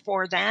convenient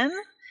for them.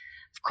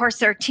 Of course,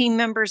 their team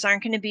members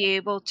aren't going to be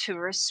able to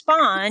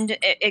respond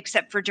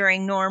except for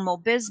during normal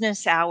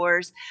business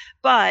hours,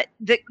 but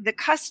the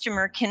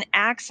customer can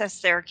access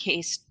their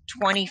case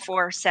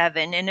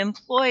 24/7. An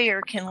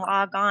employer can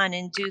log on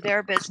and do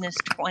their business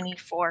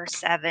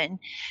 24/7.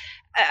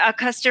 A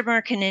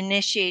customer can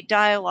initiate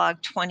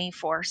dialogue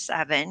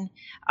 24/7.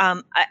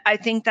 I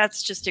think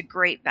that's just a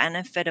great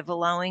benefit of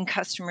allowing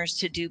customers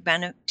to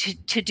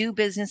do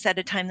business at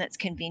a time that's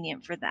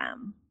convenient for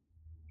them.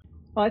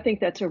 Well, I think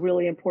that's a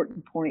really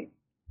important point.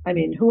 I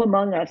mean, who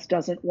among us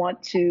doesn't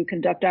want to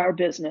conduct our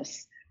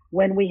business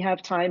when we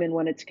have time and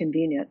when it's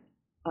convenient?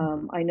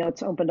 I know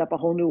it's opened up a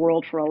whole new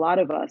world for a lot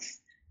of us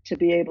to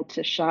be able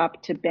to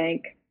shop, to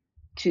bank,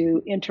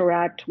 to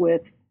interact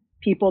with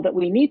people that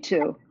we need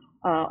to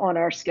on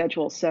our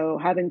schedule. So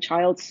having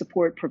child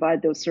support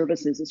provide those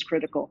services is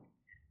critical.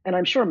 And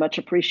I'm sure much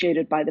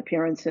appreciated by the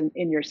parents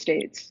in your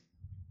states.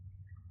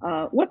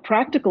 What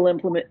practical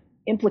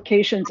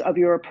implications of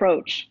your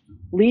approach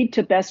lead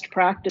to best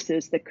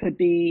practices that could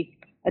be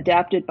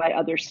adapted by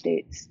other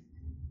states?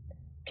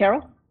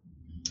 Carol?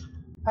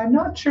 I'm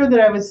not sure that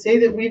I would say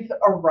that we've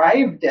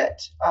arrived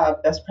at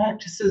best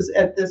practices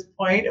at this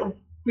point.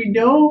 We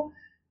know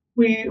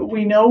where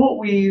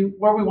we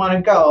want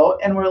to go,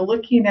 and we're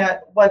looking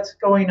at what's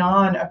going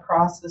on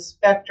across the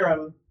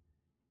spectrum,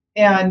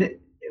 and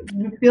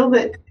we feel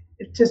that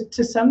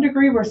to some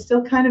degree we're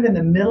still kind of in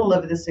the middle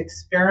of this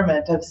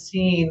experiment of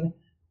seeing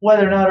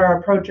whether or not our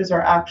approaches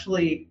are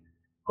actually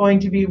going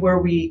to be where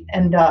we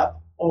end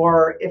up,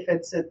 or if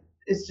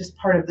it's just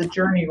part of the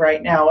journey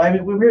right now. I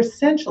mean, we're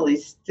essentially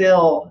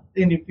still,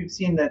 and if you've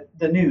seen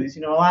the news,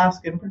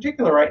 Alaska in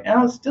particular right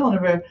now is still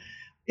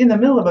in the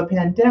middle of a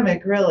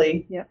pandemic,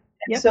 really. Yep.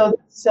 Yep.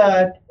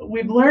 So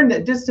we've learned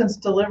that distance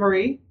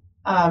delivery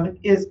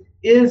is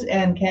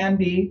and can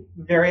be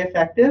very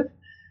effective,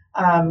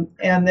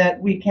 and that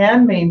we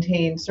can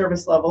maintain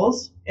service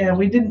levels. And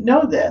we didn't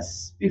know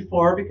this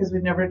before because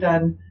we've never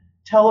done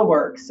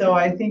telework. So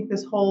I think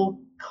this whole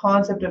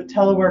concept of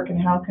telework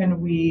and how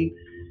can we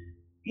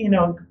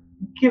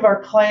give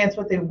our clients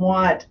what they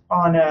want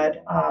on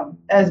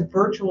as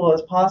virtual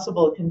as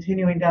possible,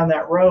 continuing down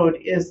that road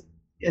is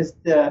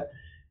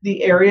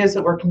the areas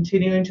that we're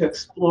continuing to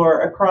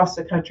explore across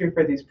the country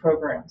for these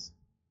programs.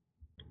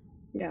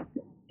 Yeah,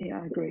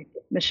 I agree.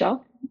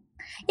 Michelle?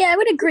 Yeah, I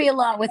would agree a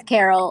lot with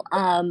Carol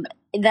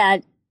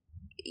that,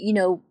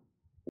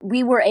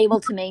 we were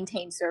able to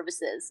maintain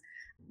services.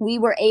 We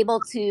were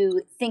able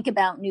to think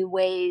about new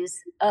ways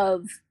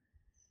of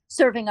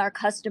serving our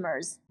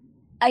customers.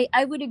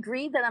 I would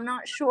agree that I'm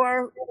not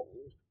sure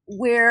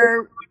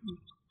we're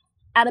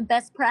at a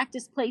best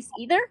practice place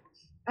either.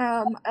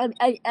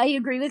 I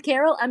agree with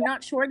Carol. I'm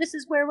not sure this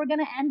is where we're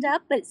going to end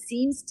up, but it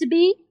seems to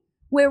be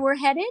where we're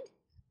headed.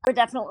 We're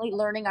definitely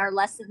learning our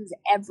lessons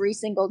every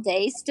single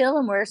day still,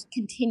 and we're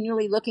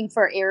continually looking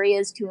for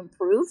areas to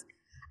improve.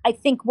 I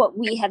think what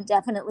we have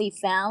definitely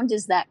found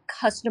is that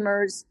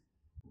customers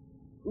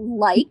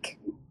like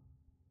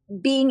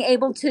being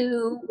able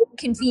to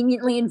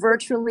conveniently and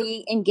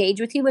virtually engage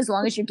with you as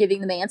long as you're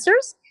giving them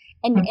answers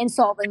and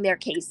solving their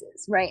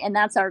cases, right? And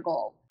that's our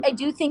goal. I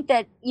do think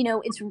that,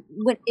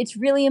 it's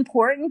really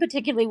important,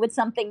 particularly with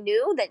something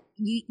new, that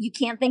you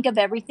can't think of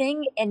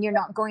everything and you're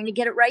not going to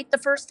get it right the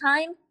first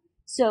time.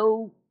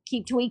 So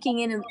keep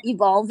tweaking and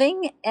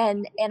evolving.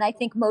 And I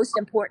think most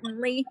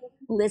importantly,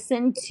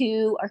 listen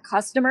to our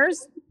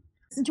customers,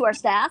 listen to our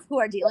staff who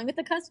are dealing with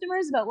the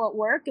customers about what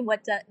works and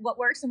what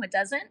works and what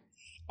doesn't,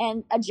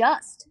 and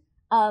adjust.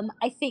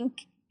 I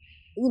think,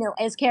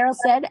 as Carol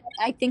said,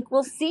 I think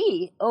we'll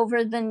see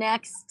over the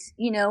next,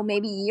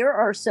 maybe year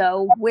or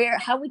so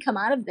how we come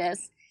out of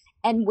this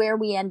and where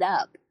we end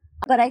up.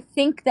 But I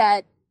think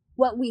that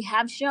what we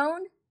have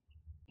shown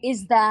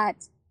is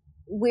that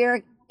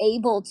we're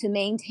able to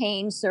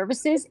maintain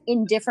services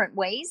in different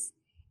ways.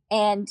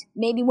 And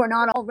maybe we're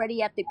not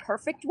already at the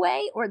perfect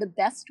way or the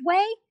best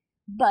way,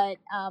 but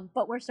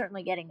we're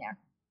certainly getting there.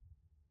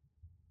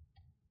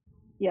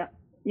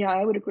 Yeah,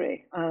 I would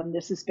agree.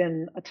 This has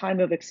been a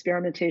time of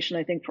experimentation,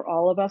 I think, for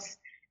all of us,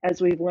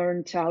 as we've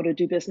learned how to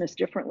do business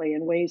differently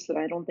in ways that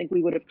I don't think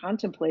we would have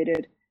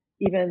contemplated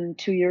even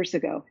 2 years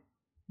ago.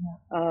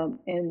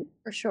 And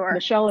for sure,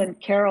 Michelle and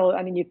Carol,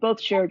 I mean, you've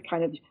both shared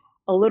kind of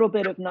a little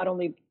bit of not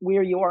only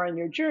where you are in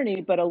your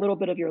journey, but a little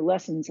bit of your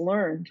lessons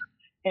learned.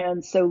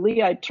 And so,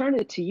 Lee, I turn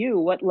it to you.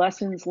 What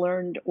lessons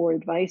learned or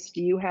advice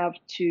do you have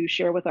to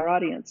share with our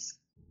audience?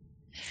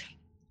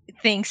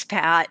 Thanks,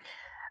 Pat.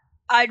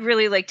 I'd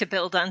really like to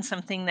build on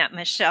something that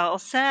Michelle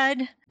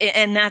said,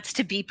 and that's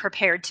to be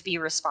prepared to be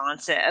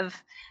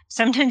responsive.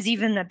 Sometimes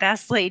even the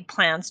best laid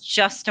plans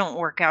just don't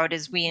work out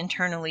as we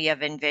internally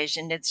have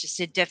envisioned. It's just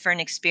a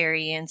different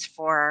experience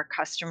for our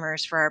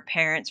customers, for our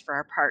parents, for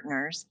our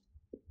partners.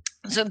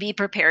 So be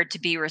prepared to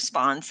be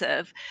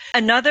responsive.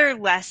 Another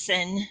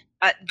lesson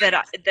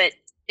that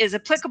is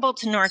applicable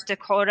to North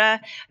Dakota,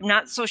 I'm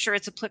not so sure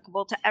it's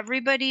applicable to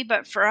everybody,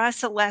 but for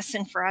us, a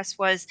lesson for us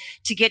was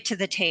to get to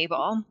the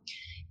table.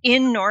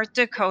 In North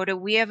Dakota,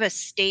 we have a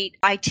state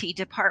IT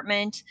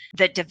department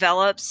that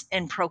develops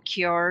and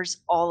procures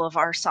all of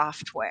our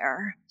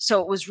software. So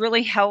it was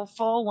really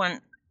helpful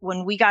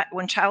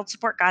when child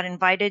support got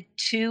invited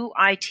to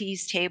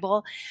IT's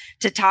table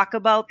to talk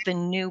about the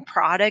new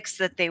products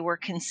that they were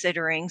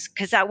considering,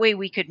 because that way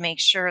we could make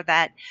sure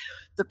that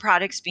the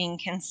products being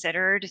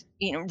considered,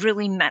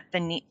 really met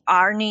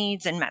our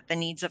needs and met the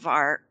needs of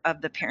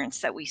the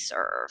parents that we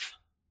serve.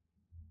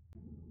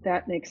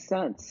 That makes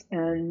sense.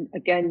 And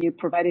again, you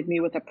provided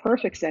me with a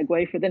perfect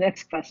segue for the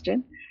next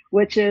question,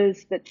 which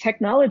is that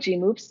technology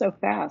moves so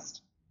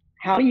fast.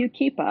 How do you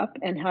keep up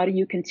and how do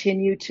you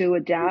continue to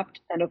adapt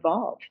and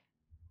evolve?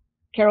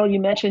 Carol, you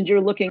mentioned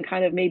you're looking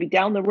kind of maybe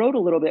down the road a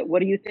little bit.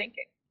 What are you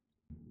thinking?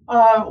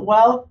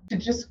 Well, to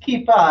just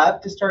keep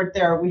up, to start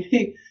there,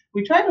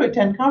 we try to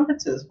attend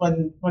conferences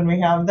when we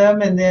have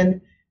them, and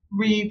then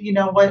read,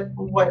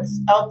 what's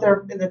out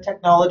there in the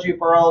technology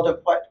world of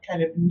what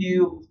kind of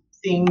new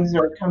things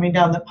are coming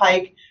down the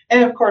pike,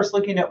 and of course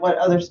looking at what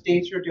other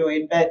states are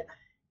doing. But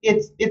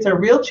it's a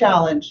real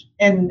challenge,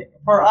 and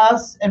for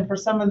us and for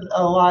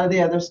a lot of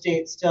the other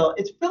states still,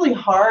 it's really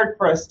hard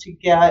for us to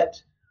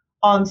get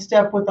on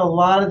step with a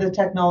lot of the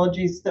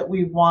technologies that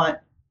we want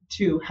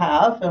to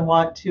have and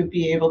want to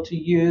be able to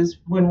use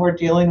when we're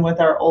dealing with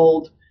our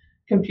old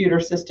computer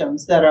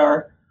systems that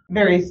are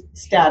very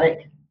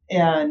static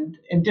and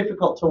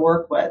difficult to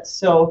work with.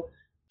 So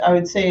I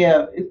would say,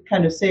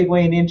 kind of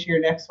segueing into your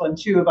next one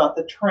too, about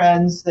the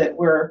trends that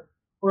we're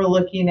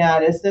looking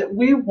at, is that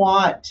we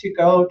want to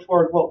go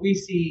toward what we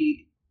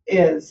see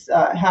is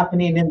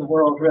happening in the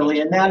world, really,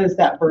 and that is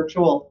that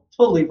virtual,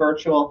 totally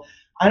virtual.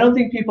 I don't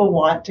think people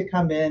want to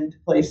come into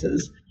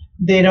places.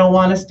 They don't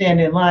want to stand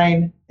in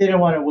line. They don't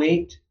want to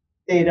wait.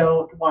 They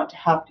don't want to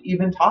have to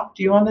even talk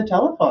to you on the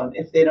telephone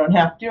if they don't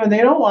have to, and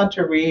they don't want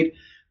to read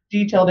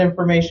detailed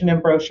information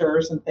in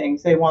brochures and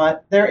things. They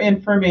want their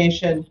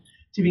information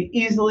to be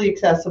easily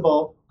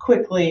accessible,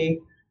 quickly,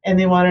 and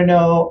they want to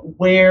know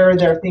where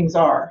their things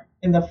are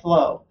in the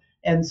flow.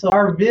 And so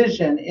our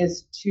vision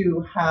is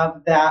to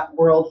have that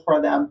world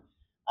for them,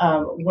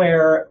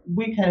 where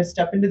we kind of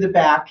step into the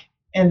back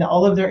and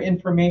all of their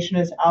information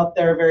is out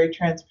there, very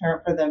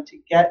transparent for them to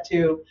get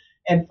to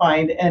and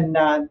find. And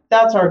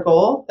that's our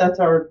goal. That's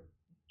our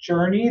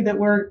journey that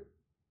we're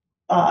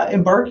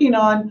embarking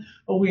on,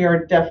 but we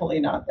are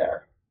definitely not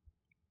there.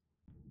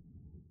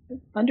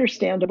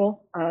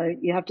 Understandable.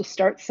 You have to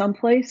start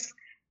someplace,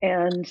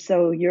 and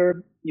so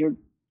you're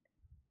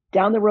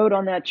down the road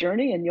on that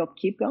journey, and you'll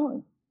keep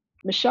going.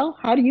 Michelle,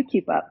 how do you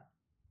keep up?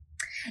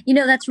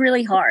 That's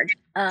really hard.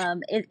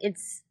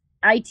 It's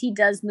IT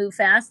does move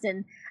fast,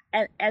 and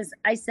as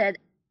I said,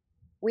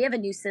 we have a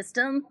new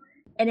system,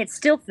 and it's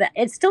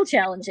still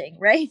challenging,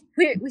 right?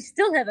 We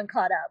still haven't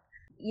caught up,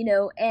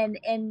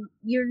 and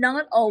you're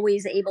not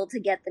always able to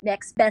get the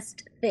next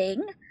best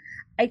thing.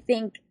 I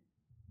think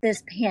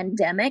this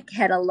pandemic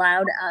had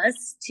allowed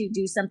us to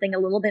do something a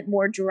little bit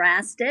more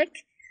drastic,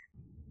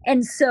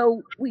 and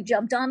so we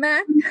jumped on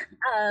that.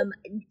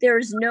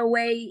 There's no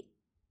way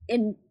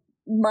in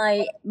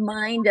my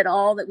mind at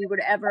all that we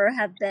would ever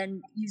have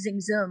been using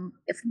Zoom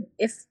if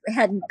it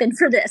hadn't been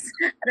for this.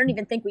 I don't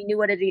even think we knew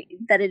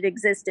that it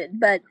existed,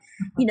 but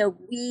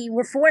we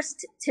were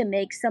forced to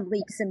make some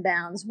leaps and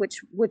bounds, which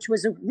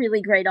was a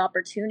really great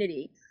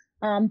opportunity.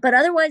 But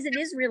otherwise, it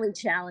is really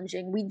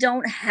challenging. We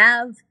don't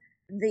have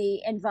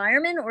the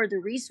environment or the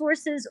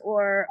resources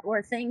or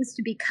things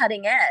to be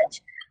cutting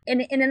edge.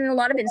 And in a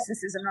lot of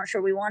instances, I'm not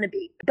sure we want to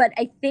be. But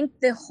I think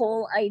the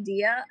whole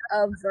idea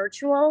of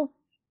virtual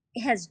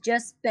has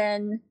just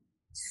been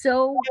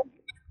so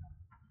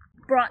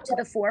brought to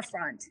the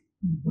forefront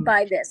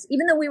by this,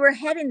 even though we were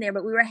heading there,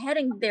 but we were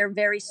heading there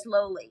very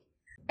slowly.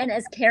 And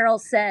as Carol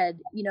said,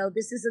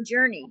 this is a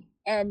journey,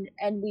 and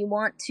we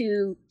want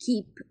to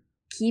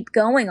keep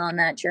going on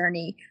that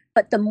journey.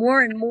 But the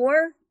more and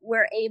more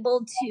we're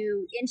able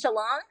to inch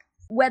along,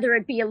 whether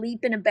it be a leap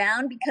and a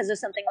bound because of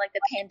something like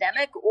the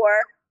pandemic or,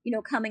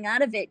 coming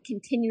out of it,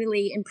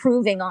 continually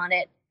improving on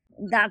it,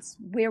 that's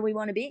where we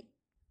want to be.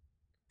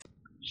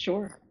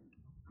 Sure.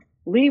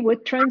 Lee,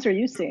 what trends are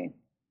you seeing?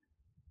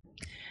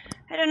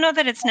 I don't know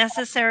that it's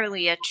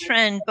necessarily a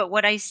trend, but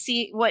what I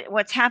see,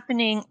 what's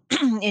happening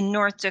in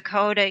North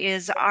Dakota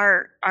is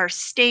our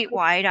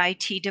statewide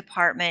IT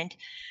department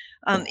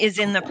is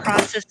in the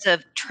process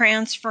of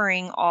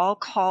transferring all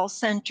call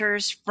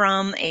centers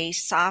from a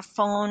soft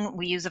phone.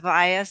 We use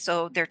Avaya,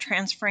 so they're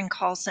transferring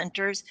call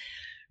centers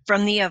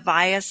from the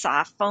Avaya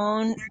soft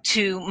phone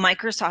to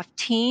Microsoft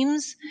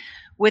Teams,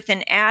 with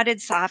an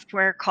added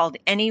software called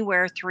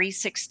Anywhere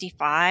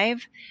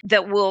 365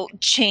 that will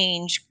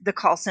change the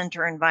call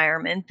center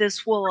environment.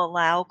 This will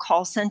allow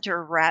call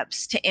center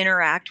reps to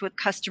interact with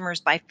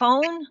customers by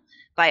phone,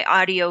 by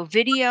audio,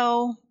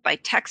 video, by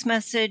text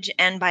message,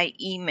 and by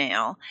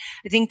email.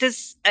 I think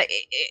this,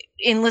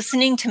 in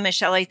listening to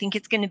Michelle, I think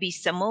it's going to be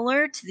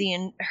similar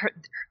to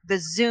the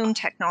Zoom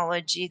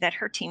technology that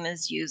her team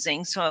is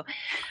using. So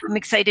I'm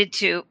excited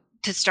to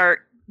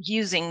start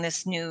using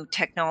this new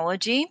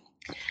technology.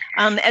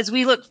 As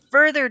we look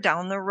further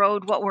down the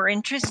road, what we're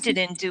interested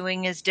in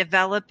doing is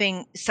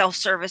developing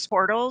self-service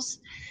portals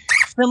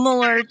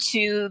similar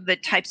to the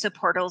types of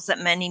portals that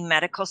many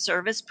medical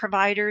service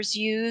providers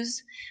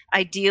use.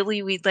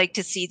 Ideally, we'd like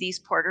to see these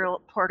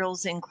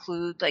portals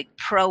include like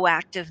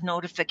proactive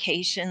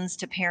notifications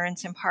to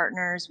parents and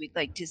partners. We'd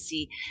like to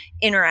see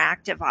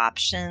interactive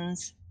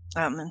options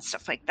and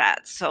stuff like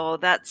that. So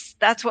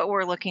that's what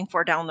we're looking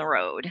for down the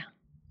road.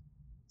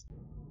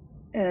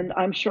 And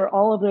I'm sure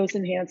all of those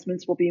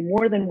enhancements will be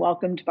more than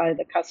welcomed by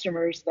the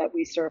customers that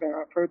we serve in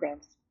our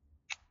programs.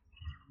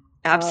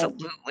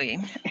 Absolutely.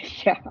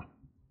 Yeah.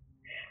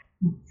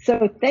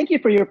 So thank you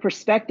for your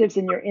perspectives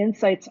and your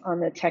insights on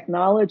the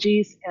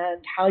technologies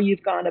and how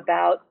you've gone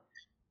about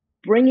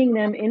bringing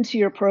them into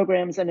your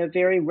programs in a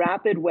very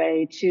rapid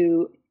way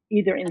to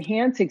either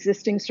enhance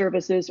existing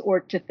services or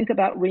to think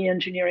about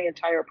re-engineering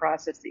entire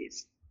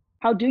processes.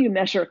 How do you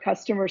measure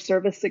customer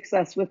service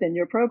success within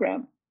your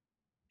program?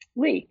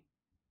 Lee.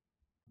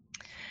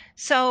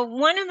 So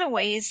one of the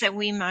ways that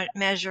we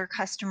measure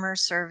customer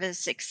service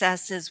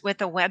success is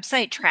with a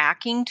website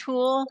tracking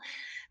tool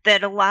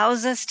that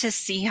allows us to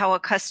see how a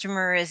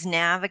customer is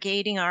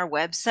navigating our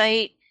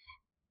website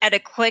at a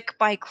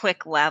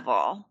click-by-click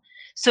level.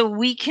 So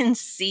we can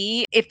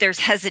see if there's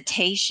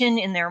hesitation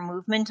in their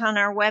movement on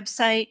our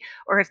website,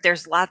 or if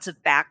there's lots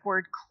of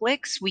backward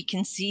clicks, we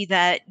can see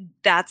that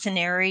that's an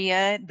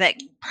area that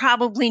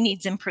probably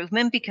needs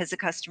improvement because the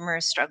customer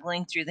is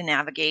struggling through the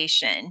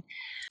navigation.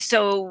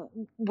 So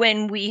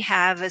when we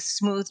have a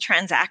smooth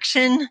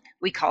transaction,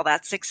 we call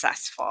that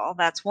successful.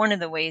 That's one of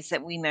the ways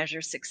that we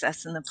measure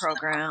success in the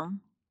program.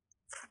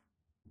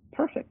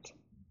 Perfect.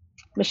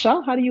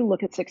 Michelle, how do you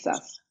look at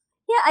success?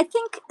 Yeah, I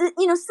think,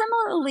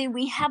 similarly,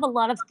 we have a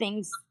lot of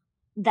things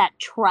that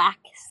track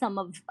some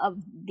of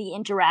the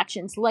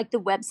interactions, like the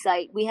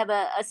website. We have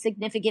a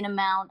significant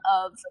amount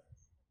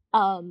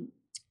of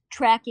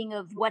tracking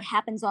of what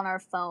happens on our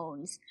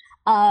phones.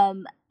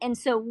 And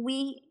so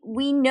we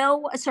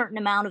know a certain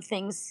amount of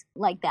things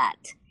like that.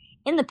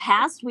 In the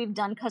past, we've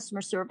done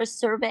customer service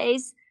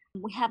surveys.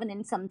 We haven't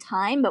in some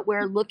time, but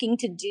we're looking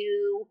to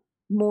do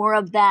more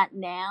of that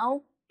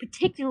now,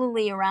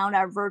 particularly around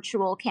our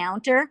virtual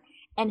counter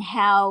and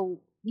how,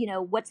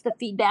 what's the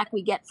feedback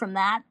we get from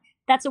that.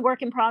 That's a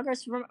work in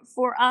progress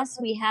for us.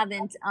 We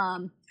haven't,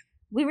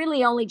 we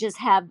really only just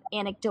have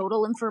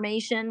anecdotal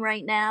information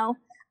right now.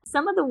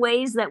 Some of the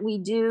ways that we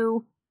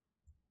do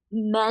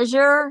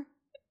measure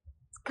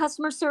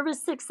customer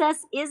service success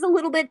is a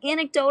little bit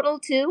anecdotal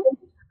too.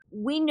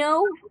 We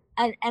know,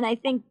 and I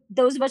think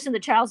those of us in the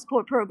child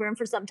support program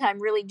for some time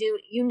really do,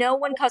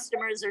 when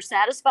customers are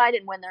satisfied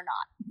and when they're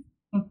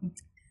not. Mm-hmm.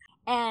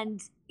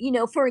 And,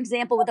 for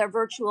example, with our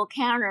virtual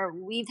counter,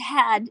 we've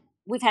had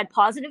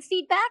positive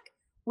feedback.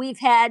 We've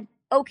had,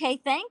 okay,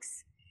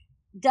 thanks,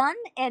 done,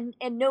 and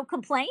no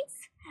complaints.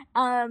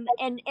 And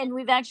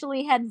we've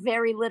actually had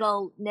very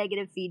little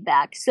negative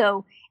feedback.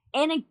 So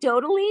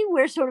anecdotally,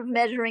 we're sort of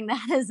measuring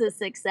that as a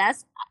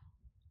success.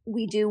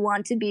 We do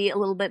want to be a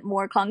little bit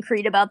more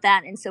concrete about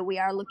that. And so we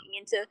are looking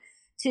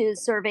into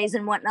surveys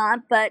and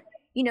whatnot. But,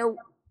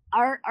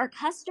 our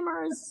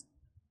customers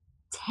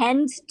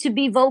tend to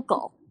be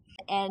vocal.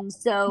 And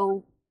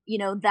so,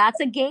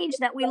 that's a gauge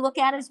that we look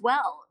at as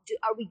well.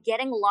 Are we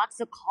getting lots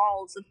of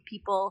calls of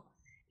people,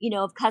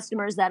 of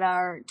customers that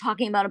are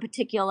talking about a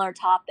particular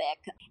topic?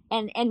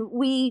 And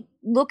we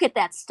look at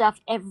that stuff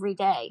every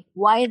day.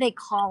 Why are they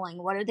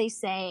calling? What are they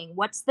saying?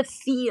 What's the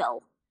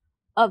feel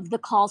of the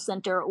call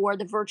center or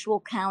the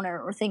virtual counter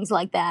or things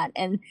like that?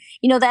 And,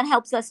 that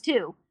helps us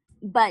too.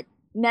 But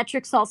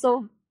metrics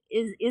also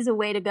is a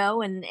way to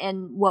go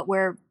and what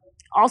we're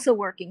also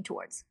working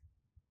towards.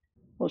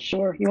 Well,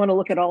 sure. You want to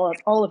look at all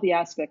of the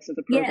aspects of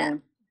the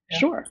program. Yeah.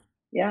 Sure.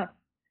 Yeah.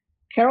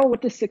 Carol,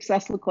 what does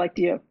success look like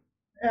to you?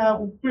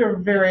 We're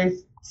very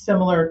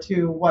similar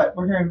to what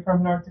we're hearing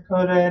from North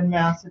Dakota and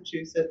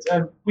Massachusetts.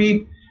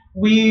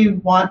 We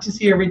want to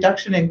see a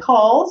reduction in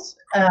calls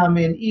and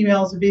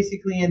emails,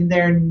 basically in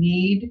their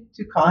need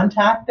to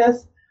contact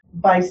us,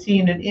 by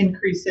seeing an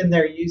increase in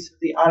their use of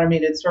the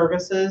automated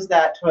services.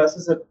 That to us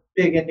is a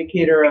big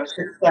indicator of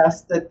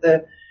success, that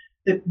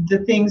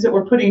the things that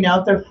we're putting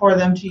out there for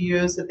them to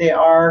use, that they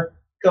are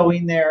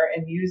going there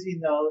and using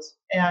those.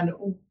 And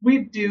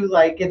we do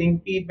like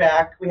getting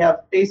feedback. We have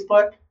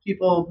Facebook,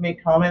 people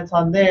make comments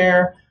on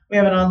there. We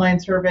have an online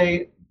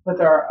survey with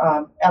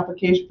our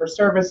application for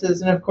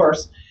services. And of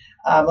course,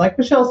 like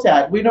Michelle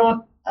said, we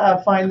don't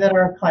find that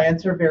our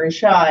clients are very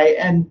shy,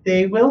 and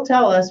they will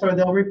tell us, or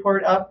they'll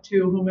report up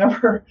to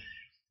whomever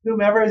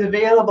is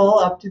available,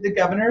 up to the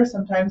governor,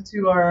 sometimes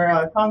to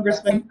our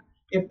congressman,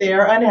 if they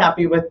are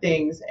unhappy with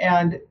things.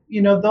 And,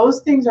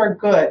 those things are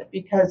good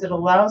because it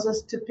allows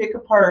us to pick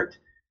apart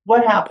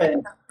what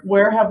happened,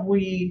 where have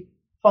we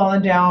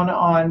fallen down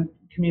on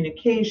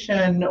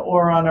communication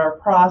or on our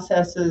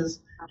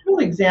processes, to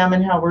really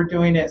examine how we're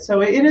doing it.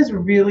 So it is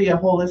really a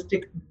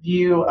holistic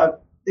view of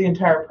the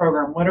entire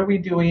program. What are we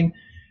doing?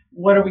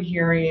 What are we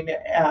hearing?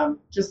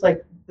 Just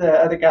like the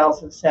other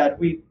gals have said,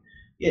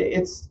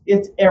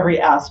 it's every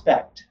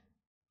aspect.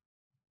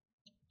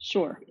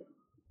 Sure.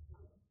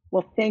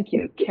 Well, thank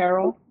you,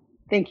 Carol.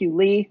 Thank you,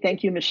 Lee.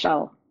 Thank you,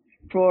 Michelle,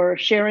 for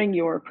sharing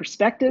your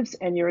perspectives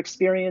and your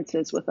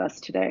experiences with us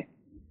today.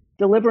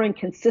 Delivering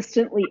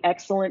consistently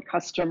excellent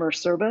customer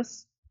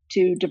service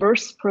to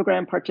diverse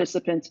program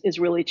participants is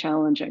really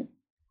challenging.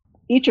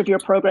 Each of your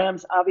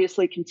programs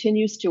obviously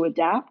continues to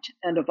adapt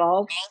and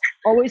evolve,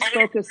 always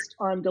focused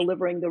on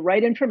delivering the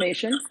right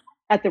information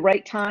at the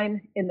right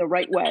time in the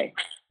right way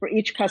for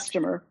each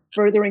customer,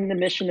 furthering the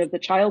mission of the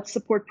Child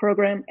Support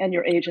Program and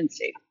your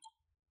agency.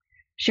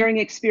 Sharing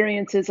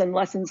experiences and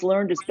lessons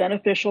learned is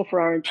beneficial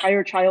for our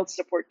entire child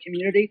support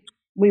community.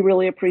 We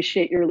really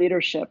appreciate your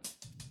leadership.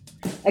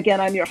 Again,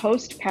 I'm your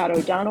host, Pat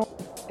O'Donnell.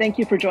 Thank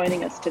you for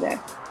joining us today.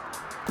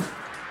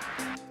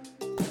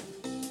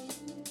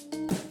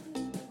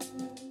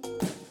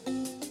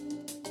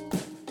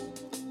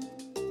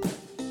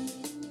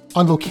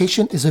 On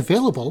Location is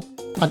available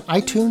on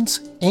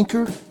iTunes,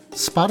 Anchor,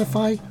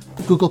 Spotify,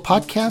 Google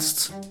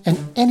Podcasts, and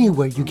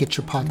anywhere you get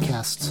your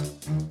podcasts.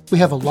 We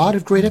have a lot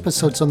of great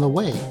episodes on the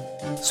way,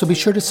 so be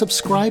sure to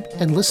subscribe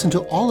and listen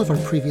to all of our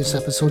previous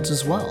episodes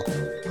as well.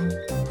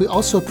 We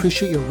also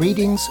appreciate your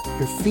ratings,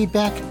 your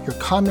feedback, your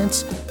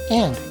comments,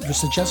 and your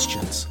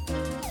suggestions.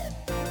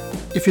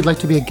 If you'd like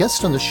to be a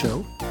guest on the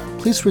show,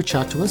 please reach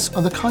out to us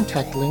on the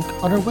contact link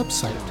on our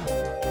website.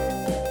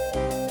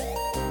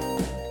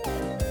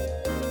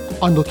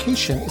 On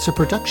Location is a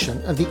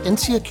production of the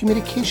NCIA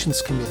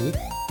Communications Committee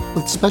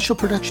with special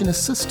production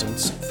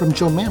assistance from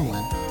Joe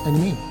Mamlin and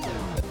me.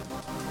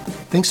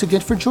 Thanks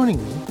again for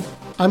joining me.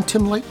 I'm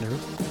Tim Leitner,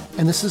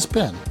 and this has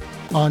been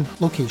On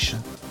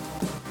Location.